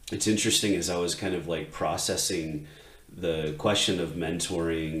it's interesting, as I was kind of like processing the question of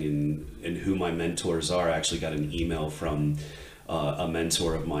mentoring and who my mentors are, I actually got an email from a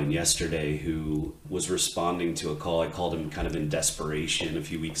mentor of mine yesterday who was responding to a call. I called him kind of in desperation a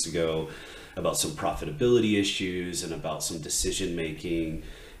few weeks ago about some profitability issues and about some decision making,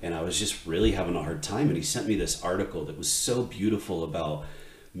 and I was just really having a hard time. And he sent me this article that was so beautiful about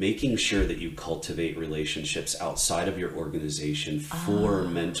making sure that you cultivate relationships outside of your organization for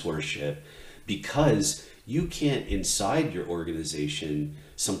mentorship, because you can't inside your organization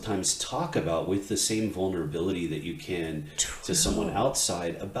sometimes talk about with the same vulnerability that you can to someone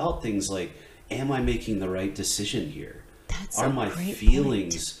outside about things like, am I making the right decision here? Are my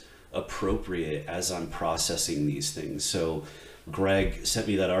feelings appropriate as I'm processing these things? So Greg sent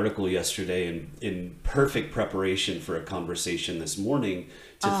me that article yesterday in perfect preparation for a conversation this morning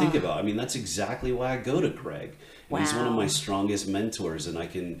to think about. I mean, that's exactly why I go to Greg. And he's one of my strongest mentors, and I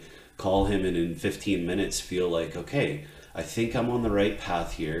can call him and in 15 minutes feel like, okay, I think I'm on the right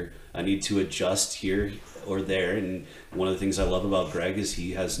path here. I need to adjust here or there. And one of the things I love about Greg is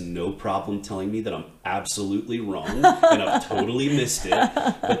he has no problem telling me that I'm absolutely wrong and I've totally missed it.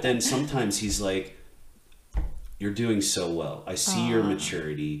 But then sometimes he's like, you're doing so well. I see your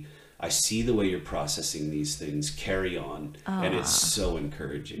maturity. I see the way you're processing these things. Carry on. And it's so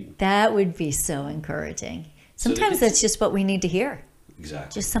encouraging. That would be so encouraging. Sometimes that's just what we need to hear.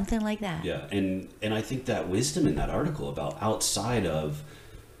 Exactly. Just something like that. Yeah. And I think that wisdom in that article about outside of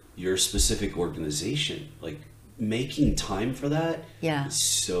your specific organization, like making time for that is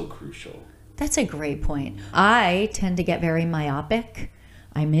so crucial. That's a great point. I tend to get very myopic.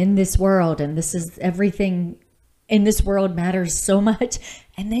 I'm in this world and this is everything in this world matters so much.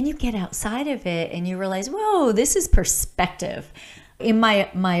 And then you get outside of it and you realize, whoa, this is perspective. In my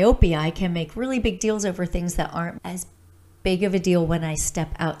myopia, I can make really big deals over things that aren't as big of a deal when I step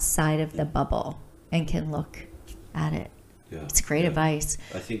outside of the bubble and can look at it. Yeah, it's great advice.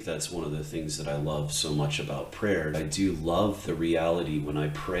 I think that's one of the things that I love so much about prayer. I do love the reality when I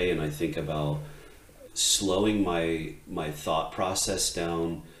pray and I think about slowing my thought process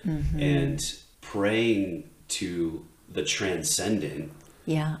down and praying to the transcendent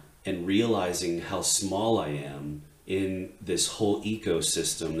Yeah. and realizing how small I am in this whole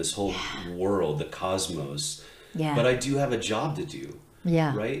ecosystem, this whole world, the cosmos. Yeah. But I do have a job to do.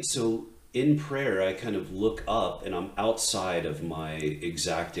 Yeah. Right? So in prayer, I kind of look up and I'm outside of my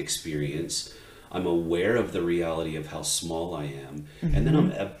exact experience. I'm aware of the reality of how small I am. And then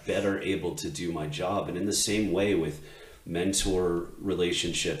I'm better able to do my job. And in the same way with mentor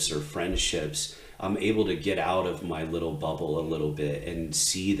relationships or friendships, I'm able to get out of my little bubble a little bit and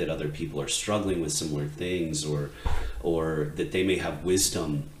see that other people are struggling with similar things, or that they may have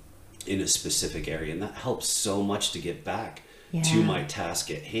wisdom in a specific area. And that helps so much to get back to my task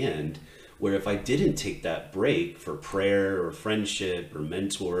at hand, where if I didn't take that break for prayer or friendship or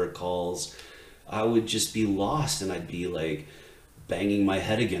mentor calls, I would just be lost, and I'd be like banging my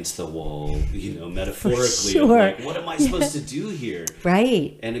head against the wall, metaphorically. Sure. Like, what am I supposed to do here?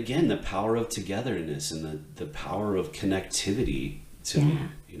 Right. And again, the power of togetherness and the power of connectivity to me,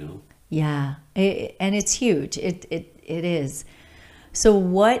 Yeah. And it's huge. It is. So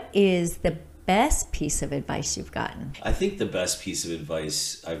what is the best piece of advice you've gotten? I think the best piece of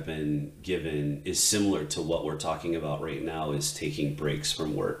advice I've been given is similar to what we're talking about right now, is taking breaks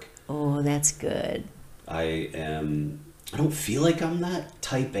from work. Oh, that's good. I don't feel like I'm that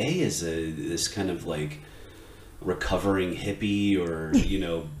type A as this kind of like recovering hippie or,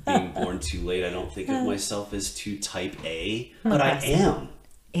 being born too late. I don't think of myself as too type A, but I am.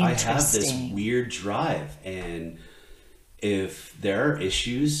 I have this weird drive, and if there are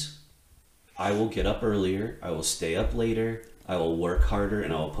issues, I will get up earlier, I will stay up later, I will work harder,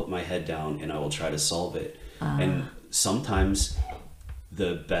 and I will put my head down and I will try to solve it. And sometimes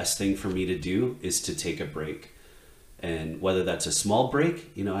the best thing for me to do is to take a break. And whether that's a small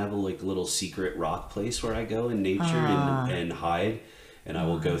break, I have a little secret rock place where I go in nature and hide, and I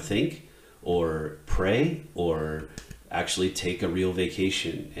will go think or pray or actually take a real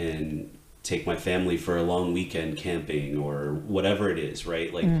vacation and take my family for a long weekend camping or whatever it is,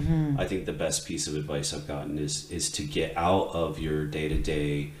 right? Like, I think the best piece of advice I've gotten is to get out of your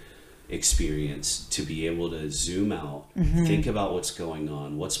day-to-day experience, to be able to zoom out, think about what's going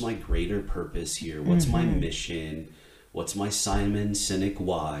on. What's my greater purpose here? What's my mission? What's my Simon Sinek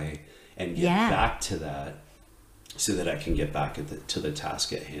why? And get back to that so that I can get back to the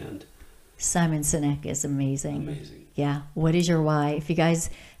task at hand. Simon Sinek is amazing. Amazing. Yeah. What is your why? If you guys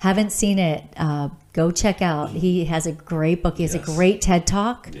haven't seen it, go check out. He has a great book. He has a great TED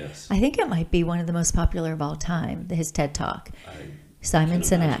Talk. Yes. I think it might be one of the most popular of all time, his TED Talk. Simon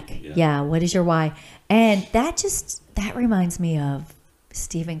Sinek. Yeah. What is your why? And that reminds me of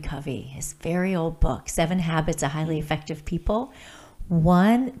Stephen Covey, his very old book, 7 Habits of Highly Effective People.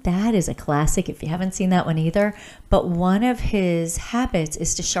 That is a classic if you haven't seen that one either. But one of his habits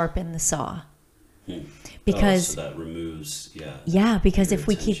is to sharpen the saw. Because so that removes, because if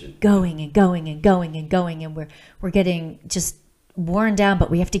we keep going and going and going and going, and we're getting just worn down, but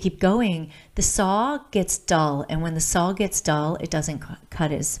we have to keep going, the saw gets dull, and when the saw gets dull, it doesn't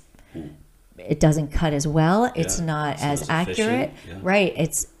cut as well. It's not as accurate, right?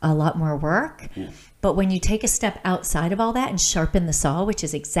 It's a lot more work. But when you take a step outside of all that and sharpen the saw, which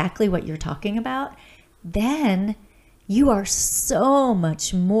is exactly what you're talking about, then you are so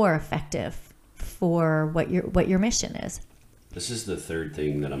much more effective for what your mission is. This is the third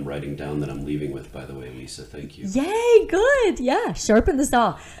thing that I'm writing down that I'm leaving with, by the way, Lisa. Thank you. Yay, good. Yeah, sharpen the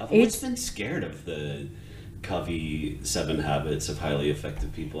saw. I've always been scared of the Covey 7 Habits of Highly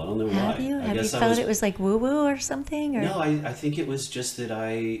Effective People. I don't know why. Have you felt it was like woo-woo or something? Or? No, I think it was just that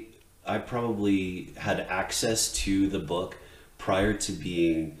I probably had access to the book prior to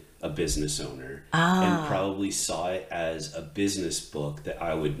being a business owner, and probably saw it as a business book that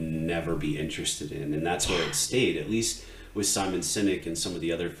I would never be interested in, and that's where it stayed. At least with Simon Sinek and some of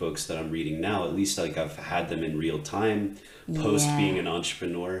the other folks that I'm reading now, at least like I've had them in real time post being an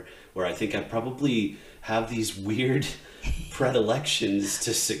entrepreneur, where I think I probably have these weird predilections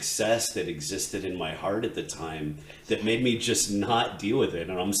to success that existed in my heart at the time that made me just not deal with it.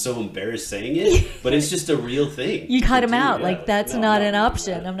 And I'm so embarrassed saying it, but it's just a real thing. You cut him out. Like, that's not an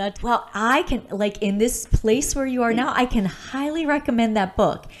option. I'm not, well, I can, like, in this place where you are now, I can highly recommend that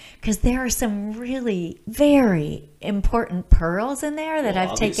book, because there are some really very important pearls in there that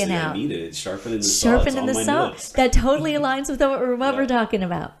I've taken out. I need it. Sharpening the saw. That totally aligns with what we're talking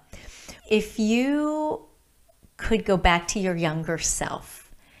about. If you could go back to your younger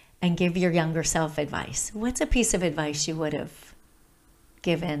self and give your younger self advice, what's a piece of advice you would have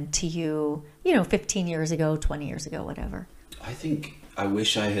given to you, 15 years ago, 20 years ago, whatever? I think I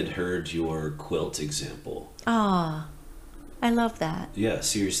wish I had heard your quilt example. I love that. Yeah,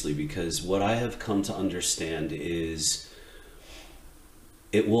 seriously, because what I have come to understand is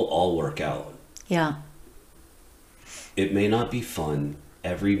it will all work out. Yeah. It may not be fun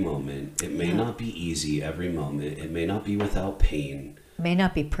every moment. It may not be easy every moment. It may not be without pain. May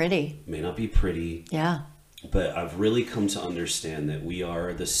not be pretty. It may not be pretty. Yeah. But I've really come to understand that we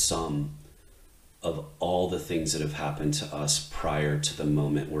are the sum of all the things that have happened to us prior to the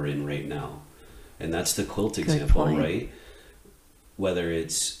moment we're in right now. And that's the quilt example, right? Whether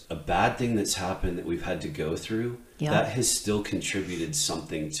it's a bad thing that's happened that we've had to go through, that has still contributed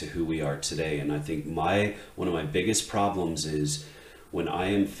something to who we are today. And I think one of my biggest problems is when I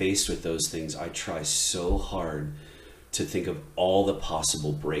am faced with those things, I try so hard to think of all the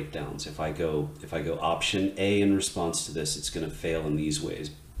possible breakdowns. If I go option A in response to this, it's going to fail in these ways,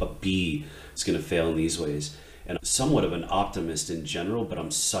 but B, it's going to fail in these ways. And I'm somewhat of an optimist in general, but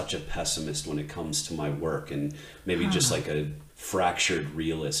I'm such a pessimist when it comes to my work, and maybe just like a fractured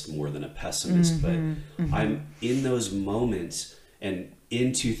realist more than a pessimist. But I'm in those moments, and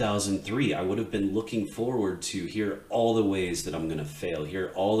in 2003, I would have been looking forward to hear all the ways that I'm going to fail,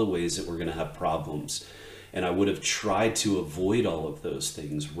 hear all the ways that we're going to have problems. And I would have tried to avoid all of those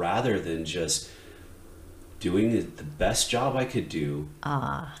things rather than just doing the best job I could do,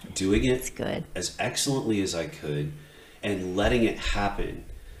 doing it good, as excellently as I could, and letting it happen.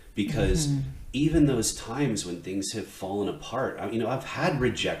 Because even those times when things have fallen apart, I've had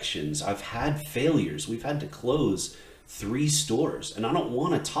rejections, I've had failures, we've had to close 3 stores, and I don't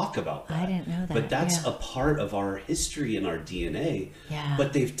want to talk about that. I didn't know that. But that's a part of our history and our DNA. Yeah.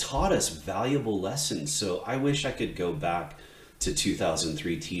 But they've taught us valuable lessons. So I wish I could go back to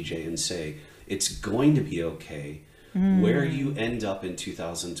 2003 TJ and say, it's going to be okay. Where you end up in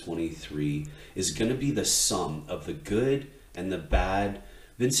 2023 is going to be the sum of the good and the bad.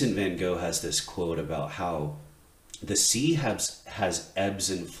 Vincent van Gogh has this quote about how the sea has ebbs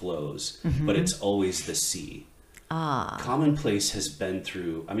and flows, but it's always the sea. Commonplace has been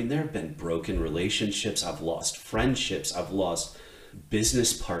through, there have been broken relationships. I've lost friendships. I've lost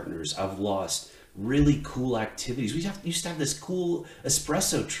business partners. I've lost really cool activities. We used to have this cool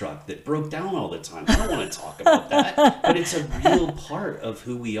espresso truck that broke down all the time. I don't want to talk about that, but it's a real part of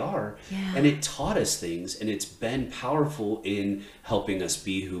who we are. Yeah. And it taught us things, and it's been powerful in helping us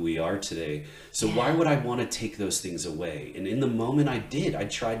be who we are today. So why would I want to take those things away? And in the moment I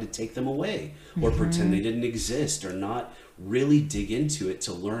tried to take them away or pretend they didn't exist or not really dig into it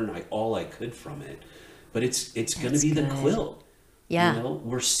to learn all I could from it. But it's going to be the quilt. Yeah.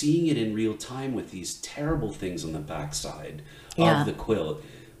 We're seeing it in real time with these terrible things on the backside of the quilt.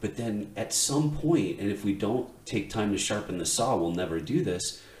 But then at some point, and if we don't take time to sharpen the saw, we'll never do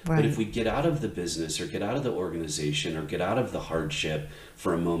this. Right. But if we get out of the business or get out of the organization or get out of the hardship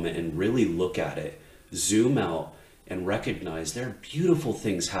for a moment and really look at it, zoom out and recognize there are beautiful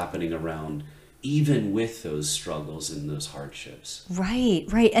things happening around, even with those struggles and those hardships. Right.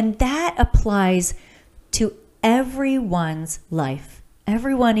 And that applies to everyone's life,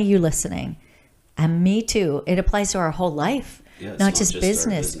 every one of you listening, and me too. It applies to our whole life, not just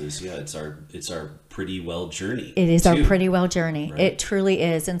business. Yeah, it's our pretty well journey. It is our pretty well journey. Right. It truly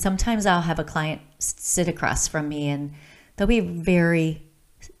is. And sometimes I'll have a client sit across from me, and they'll be very,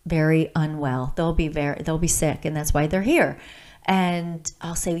 very unwell. They'll be sick, and that's why they're here. And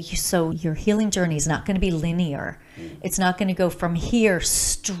I'll say, so your healing journey is not going to be linear. It's not going to go from here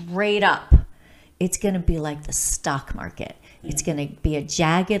straight up. It's going to be like the stock market. It's going to be a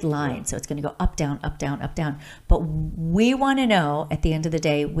jagged line. So it's going to go up, down, up, down, up, down. But we want to know at the end of the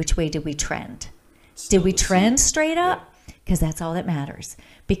day, which way did we trend? Did we trend straight up? Because that's all that matters.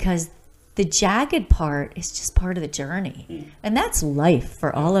 Because the jagged part is just part of the journey. And that's life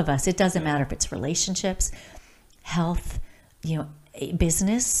for all of us. It doesn't matter if it's relationships, health,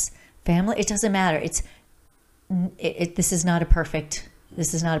 business, family. It doesn't matter. This is not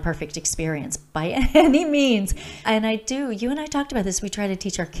a perfect experience by any means. And you and I talked about this. We try to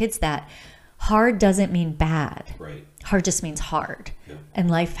teach our kids that hard doesn't mean bad. Right. Hard just means hard. Yeah. And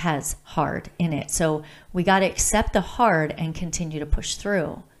life has hard in it. So we got to accept the hard and continue to push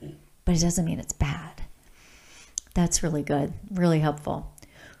through. But it doesn't mean it's bad. That's really good. Really helpful.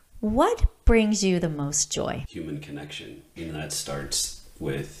 What brings you the most joy? Human connection. That starts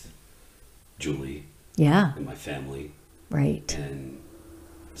with Julie. Yeah. And my family. Right. And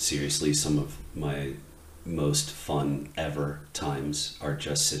seriously, some of my most fun ever times are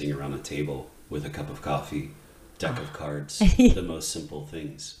just sitting around a table with a cup of coffee, deck of cards, the most simple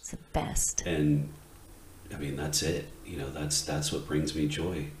things. It's the best. And that's it. That's what brings me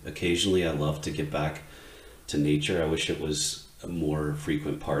joy. Occasionally I love to get back to nature. I wish it was a more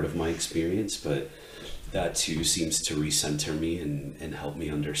frequent part of my experience, but that too seems to recenter me and help me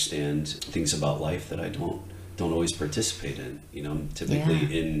understand things about life that I don't always participate in. You know, I'm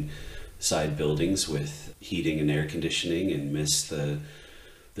typically inside buildings with heating and air conditioning and miss the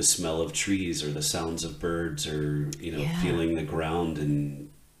smell of trees or the sounds of birds or, you know, feeling the ground and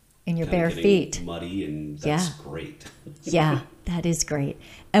in your bare feet. Muddy, and that's great. Yeah, that is great.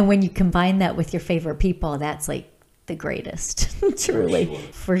 And when you combine that with your favorite people, that's like the greatest, truly,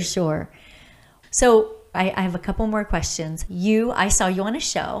 for sure. So I have a couple more questions. I saw you on a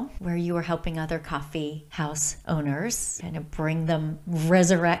show where you were helping other coffee house owners kind of bring them,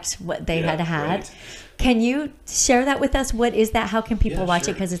 resurrect what they had had. Right. Can you share that with us? What is that? How can people watch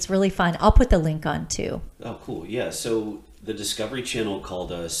it? Because it's really fun. I'll put the link on too. Oh, cool. Yeah. So the Discovery Channel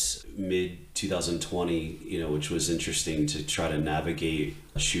called us mid 2020, you know, which was interesting to try to navigate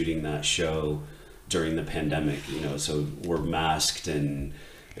shooting that show during the pandemic, you know, so we're masked and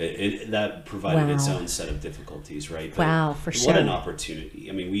that provided its own set of difficulties, right? But for sure. What an opportunity.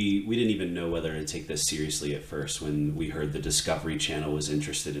 I mean, we didn't even know whether to take this seriously at first when we heard the Discovery Channel was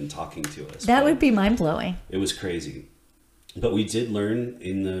interested in talking to us. That would be mind-blowing. It was crazy. But we did learn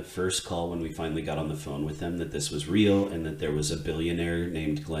in the first call when we finally got on the phone with them that this was real and that there was a billionaire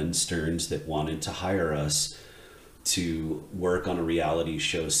named Glenn Stearns that wanted to hire us to work on a reality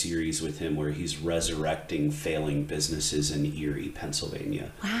show series with him where he's resurrecting failing businesses in Erie,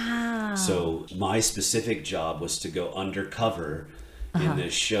 Pennsylvania. Wow. So my specific job was to go undercover in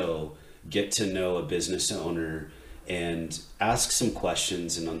this show, get to know a business owner and ask some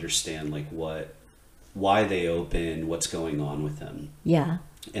questions and understand like why they open, what's going on with them. Yeah.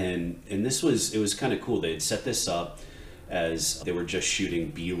 And it was kind of cool. They had set this up as they were just shooting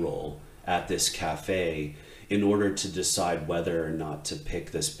B-roll at this cafe in order to decide whether or not to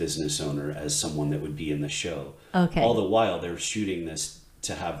pick this business owner as someone that would be in the show. Okay. All the while they're shooting this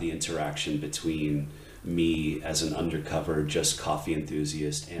to have the interaction between me as an undercover just coffee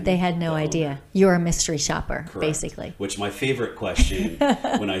enthusiast and they had no idea you're a mystery shopper. Correct. Basically, which my favorite question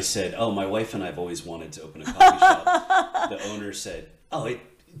when I said, oh, my wife and I have always wanted to open a coffee shop, the owner said,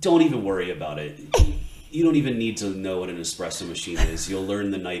 don't even worry about it. You don't even need to know what an espresso machine is. You'll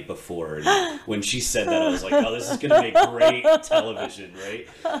learn the night before. And when she said that, I was like, oh, this is going to make great television, right?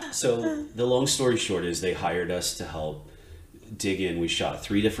 So the long story short is they hired us to help dig in. We shot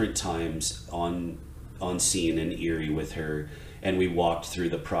 3 different times on scene in Erie with her, and we walked through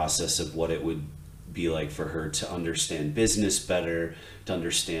the process of what it would be like for her to understand business better, to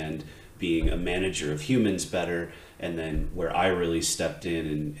understand being a manager of humans better. And then where I really stepped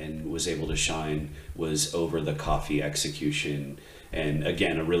in and was able to shine was over the coffee execution. And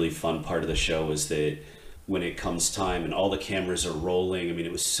again, a really fun part of the show was that when it comes time and all the cameras are rolling, I mean,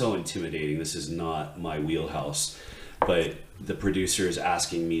 it was so intimidating. This is not my wheelhouse. But the producer is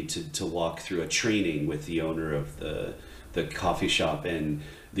asking me to walk through a training with the owner of the coffee shop, and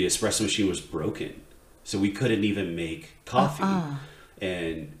the espresso machine was broken. So we couldn't even make coffee.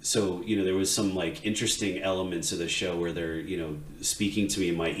 And so, you know, there was some like interesting elements of the show where they're, you know, speaking to me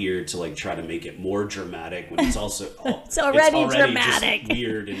in my ear to like try to make it more dramatic when it's also it's already dramatic, just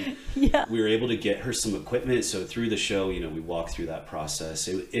weird. And we were able to get her some equipment. So through the show, you know, we walked through that process.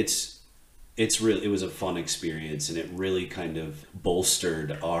 It was a fun experience, and it really kind of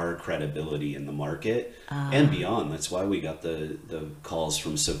bolstered our credibility in the market and beyond. That's why we got the calls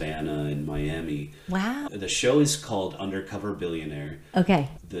from Savannah and Miami. Wow. The show is called Undercover Billionaire. Okay.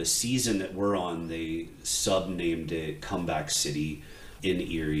 The season that we're on, they sub-named it Comeback City in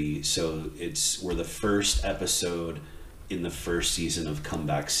Erie. So we're the first episode in the first season of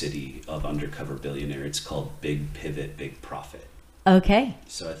Comeback City of Undercover Billionaire. It's called Big Pivot, Big Profit. Okay.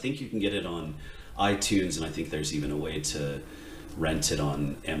 So I think you can get it on iTunes, and I think there's even a way to rent it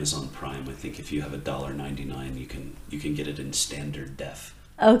on Amazon Prime. I think if you have $1.99, you can get it in standard def.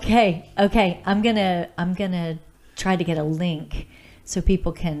 Okay. I'm gonna try to get a link so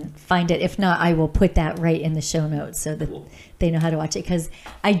people can find it. If not, I will put that right in the show notes so that they know how to watch it, because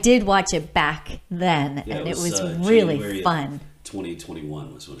I did watch it back then, and it was really January fun.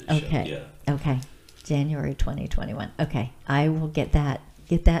 2021 was when it showed. Yeah. Okay. January 2021. Okay. I will get that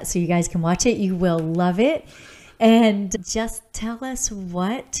so you guys can watch it. You will love it. And just tell us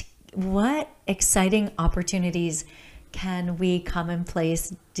what exciting opportunities can we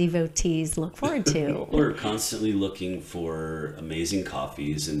Commonplace devotees look forward to? We're constantly looking for amazing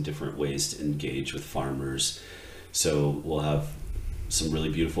coffees and different ways to engage with farmers. So we'll have some really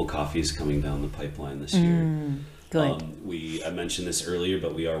beautiful coffees coming down the pipeline this year. Good. I mentioned this earlier,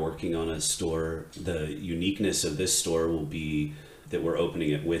 but we are working on a store. The uniqueness of this store will be that we're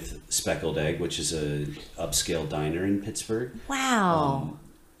opening it with Speckled Egg, which is a upscale diner in Pittsburgh. Wow.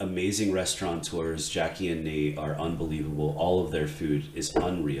 amazing restaurateurs. Jackie and Nate are unbelievable. All of their food is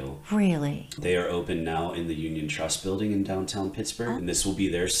unreal. Really? They are open now in the Union Trust building in downtown Pittsburgh, and this will be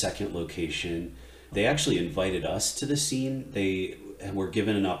their second location. They actually invited us to the scene. They were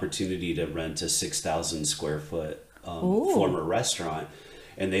given an opportunity to rent a 6,000 square foot former restaurant,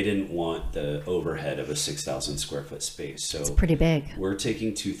 and they didn't want the overhead of a 6,000 square foot space. So it's pretty big. We're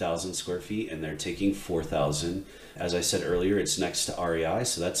taking 2,000 square feet, and they're taking 4,000. As I said earlier, it's next to REI,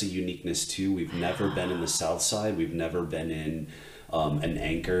 so that's a uniqueness too. We've never been in the South Side. We've never been in an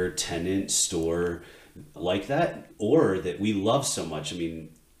anchor tenant store like that, or that we love so much. I mean,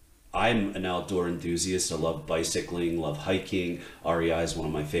 I'm an outdoor enthusiast. I love bicycling, love hiking. REI is one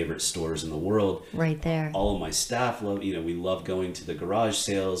of my favorite stores in the world. Right there. All of my staff love, we love going to the garage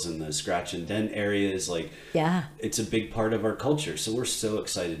sales and the scratch and dent areas. Like, yeah, it's a big part of our culture. So we're so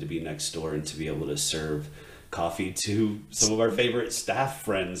excited to be next door and to be able to serve coffee to some of our favorite staff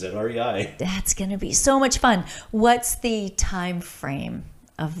friends at REI. That's going to be so much fun. What's the time frame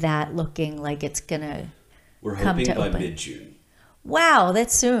of that looking like it's going to We're come hoping to by open? mid-June. Wow,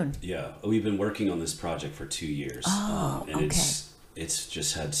 that's soon. Yeah, we've been working on this project for 2 years. And okay. It's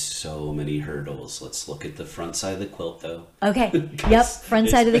just had so many hurdles. Let's look at the front side of the quilt, though. Okay. Yep. Front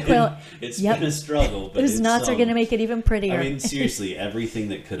side of the quilt. It's been a struggle. But those knots are going to make it even prettier. I mean, seriously, everything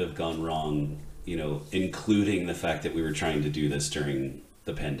that could have gone wrong, including the fact that we were trying to do this during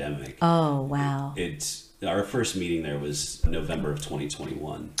the pandemic. Oh, wow. It's our first meeting there was November of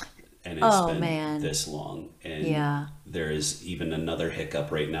 2021. And it's been this long. And there is even another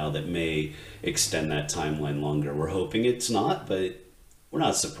hiccup right now that may extend that timeline longer. We're hoping it's not, but we're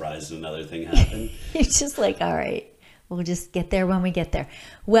not surprised another thing happened. You're just like, all right, we'll just get there when we get there.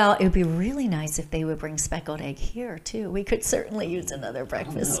 Well, it would be really nice if they would bring speckled egg here, too. We could certainly use another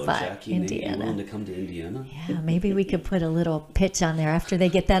breakfast spot. Jackie, Indiana. Nate, you willing to come to Indiana? Yeah, maybe we could put a little pitch on there after they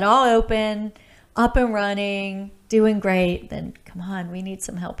get that all open, up and running, doing great. Then come on, we need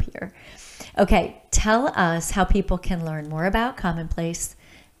some help here. Okay, tell us how people can learn more about Commonplace,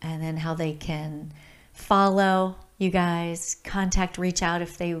 and then how they can follow you guys, contact, reach out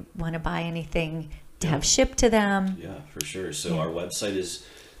if they want to buy anything to have shipped to them. Yeah, for sure. So our website is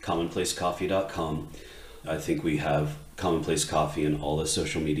commonplacecoffee.com. I think we have Commonplace Coffee in all the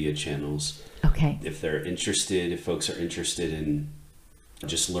social media channels. Okay. If folks are interested in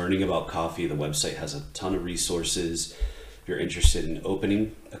just learning about coffee, the website has a ton of resources. If you're interested in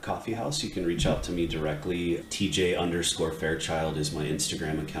opening a coffee house, you can reach out to me directly. TJ_Fairchild is my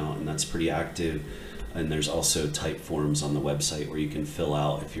Instagram account, and that's pretty active. And there's also type forms on the website where you can fill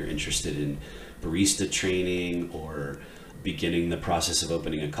out if you're interested in barista training or beginning the process of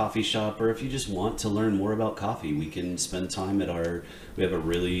opening a coffee shop, or if you just want to learn more about coffee. We can spend time we have a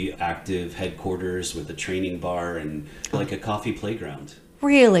really active headquarters with a training bar and like a coffee playground.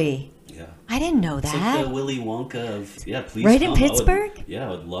 Really? Yeah. I didn't know that. It's like the Willy Wonka of, please right come. in Pittsburgh? I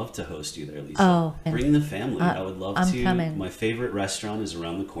would love to host you there, Lisa. Oh. Bring the family. I would love I'm to. coming. My favorite restaurant is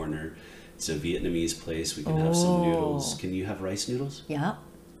around the corner. It's a Vietnamese place. We can have some noodles. Can you have rice noodles? Yep.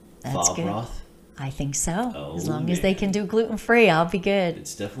 That's Pho good. broth? I think so. Oh, as long as they can do gluten-free, I'll be good.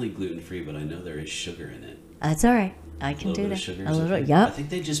 It's definitely gluten-free, but I know there is sugar in it. That's all right. I can do A little bit that. of sugar. A little, okay. yep. I think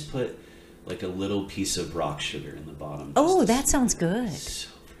they just put like a little piece of rock sugar in the bottom. Oh, that sounds good. So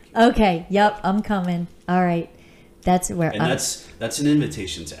freaking Okay. Yep. I'm coming. All right. That's where. And that's an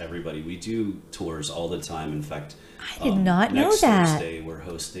invitation to everybody. We do tours all the time. In fact, I did not know next that. Thursday we're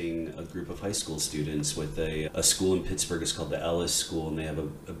hosting a group of high school students with a school in Pittsburgh. It's called the Ellis School, and they have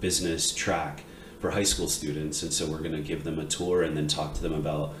a business track for high school students. And so we're going to give them a tour and then talk to them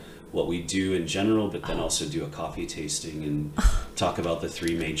about what we do in general, but then also do a coffee tasting and talk about the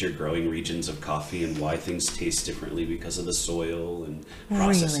 3 major growing regions of coffee and why things taste differently because of the soil and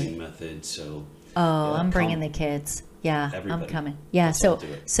processing methods. So I'm bringing the kids. Yeah, everybody. I'm coming. Yeah, Let's all so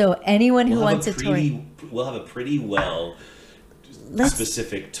do it. so anyone who wants a tour, we'll have a pretty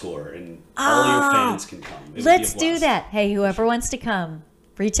specific tour, and all your fans can come. It would be a let's do blast. that. Hey, whoever wants to come,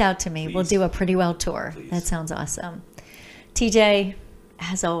 reach out to me. We'll Please. do a pretty well tour. Please. That sounds awesome. TJ,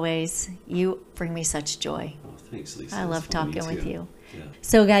 as always, you bring me such joy. Oh, thanks, Lisa. I It's love fun, me talking with too. you. Yeah.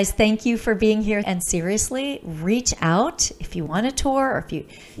 So guys, thank you for being here. And seriously, reach out if you want a tour, or if you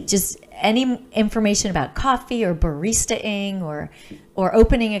just any information about coffee or baristaing or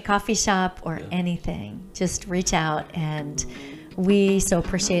opening a coffee shop or anything. Just reach out, and we so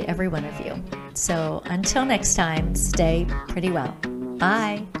appreciate every one of you. So until next time, stay pretty well.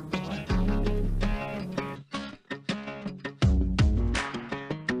 Bye.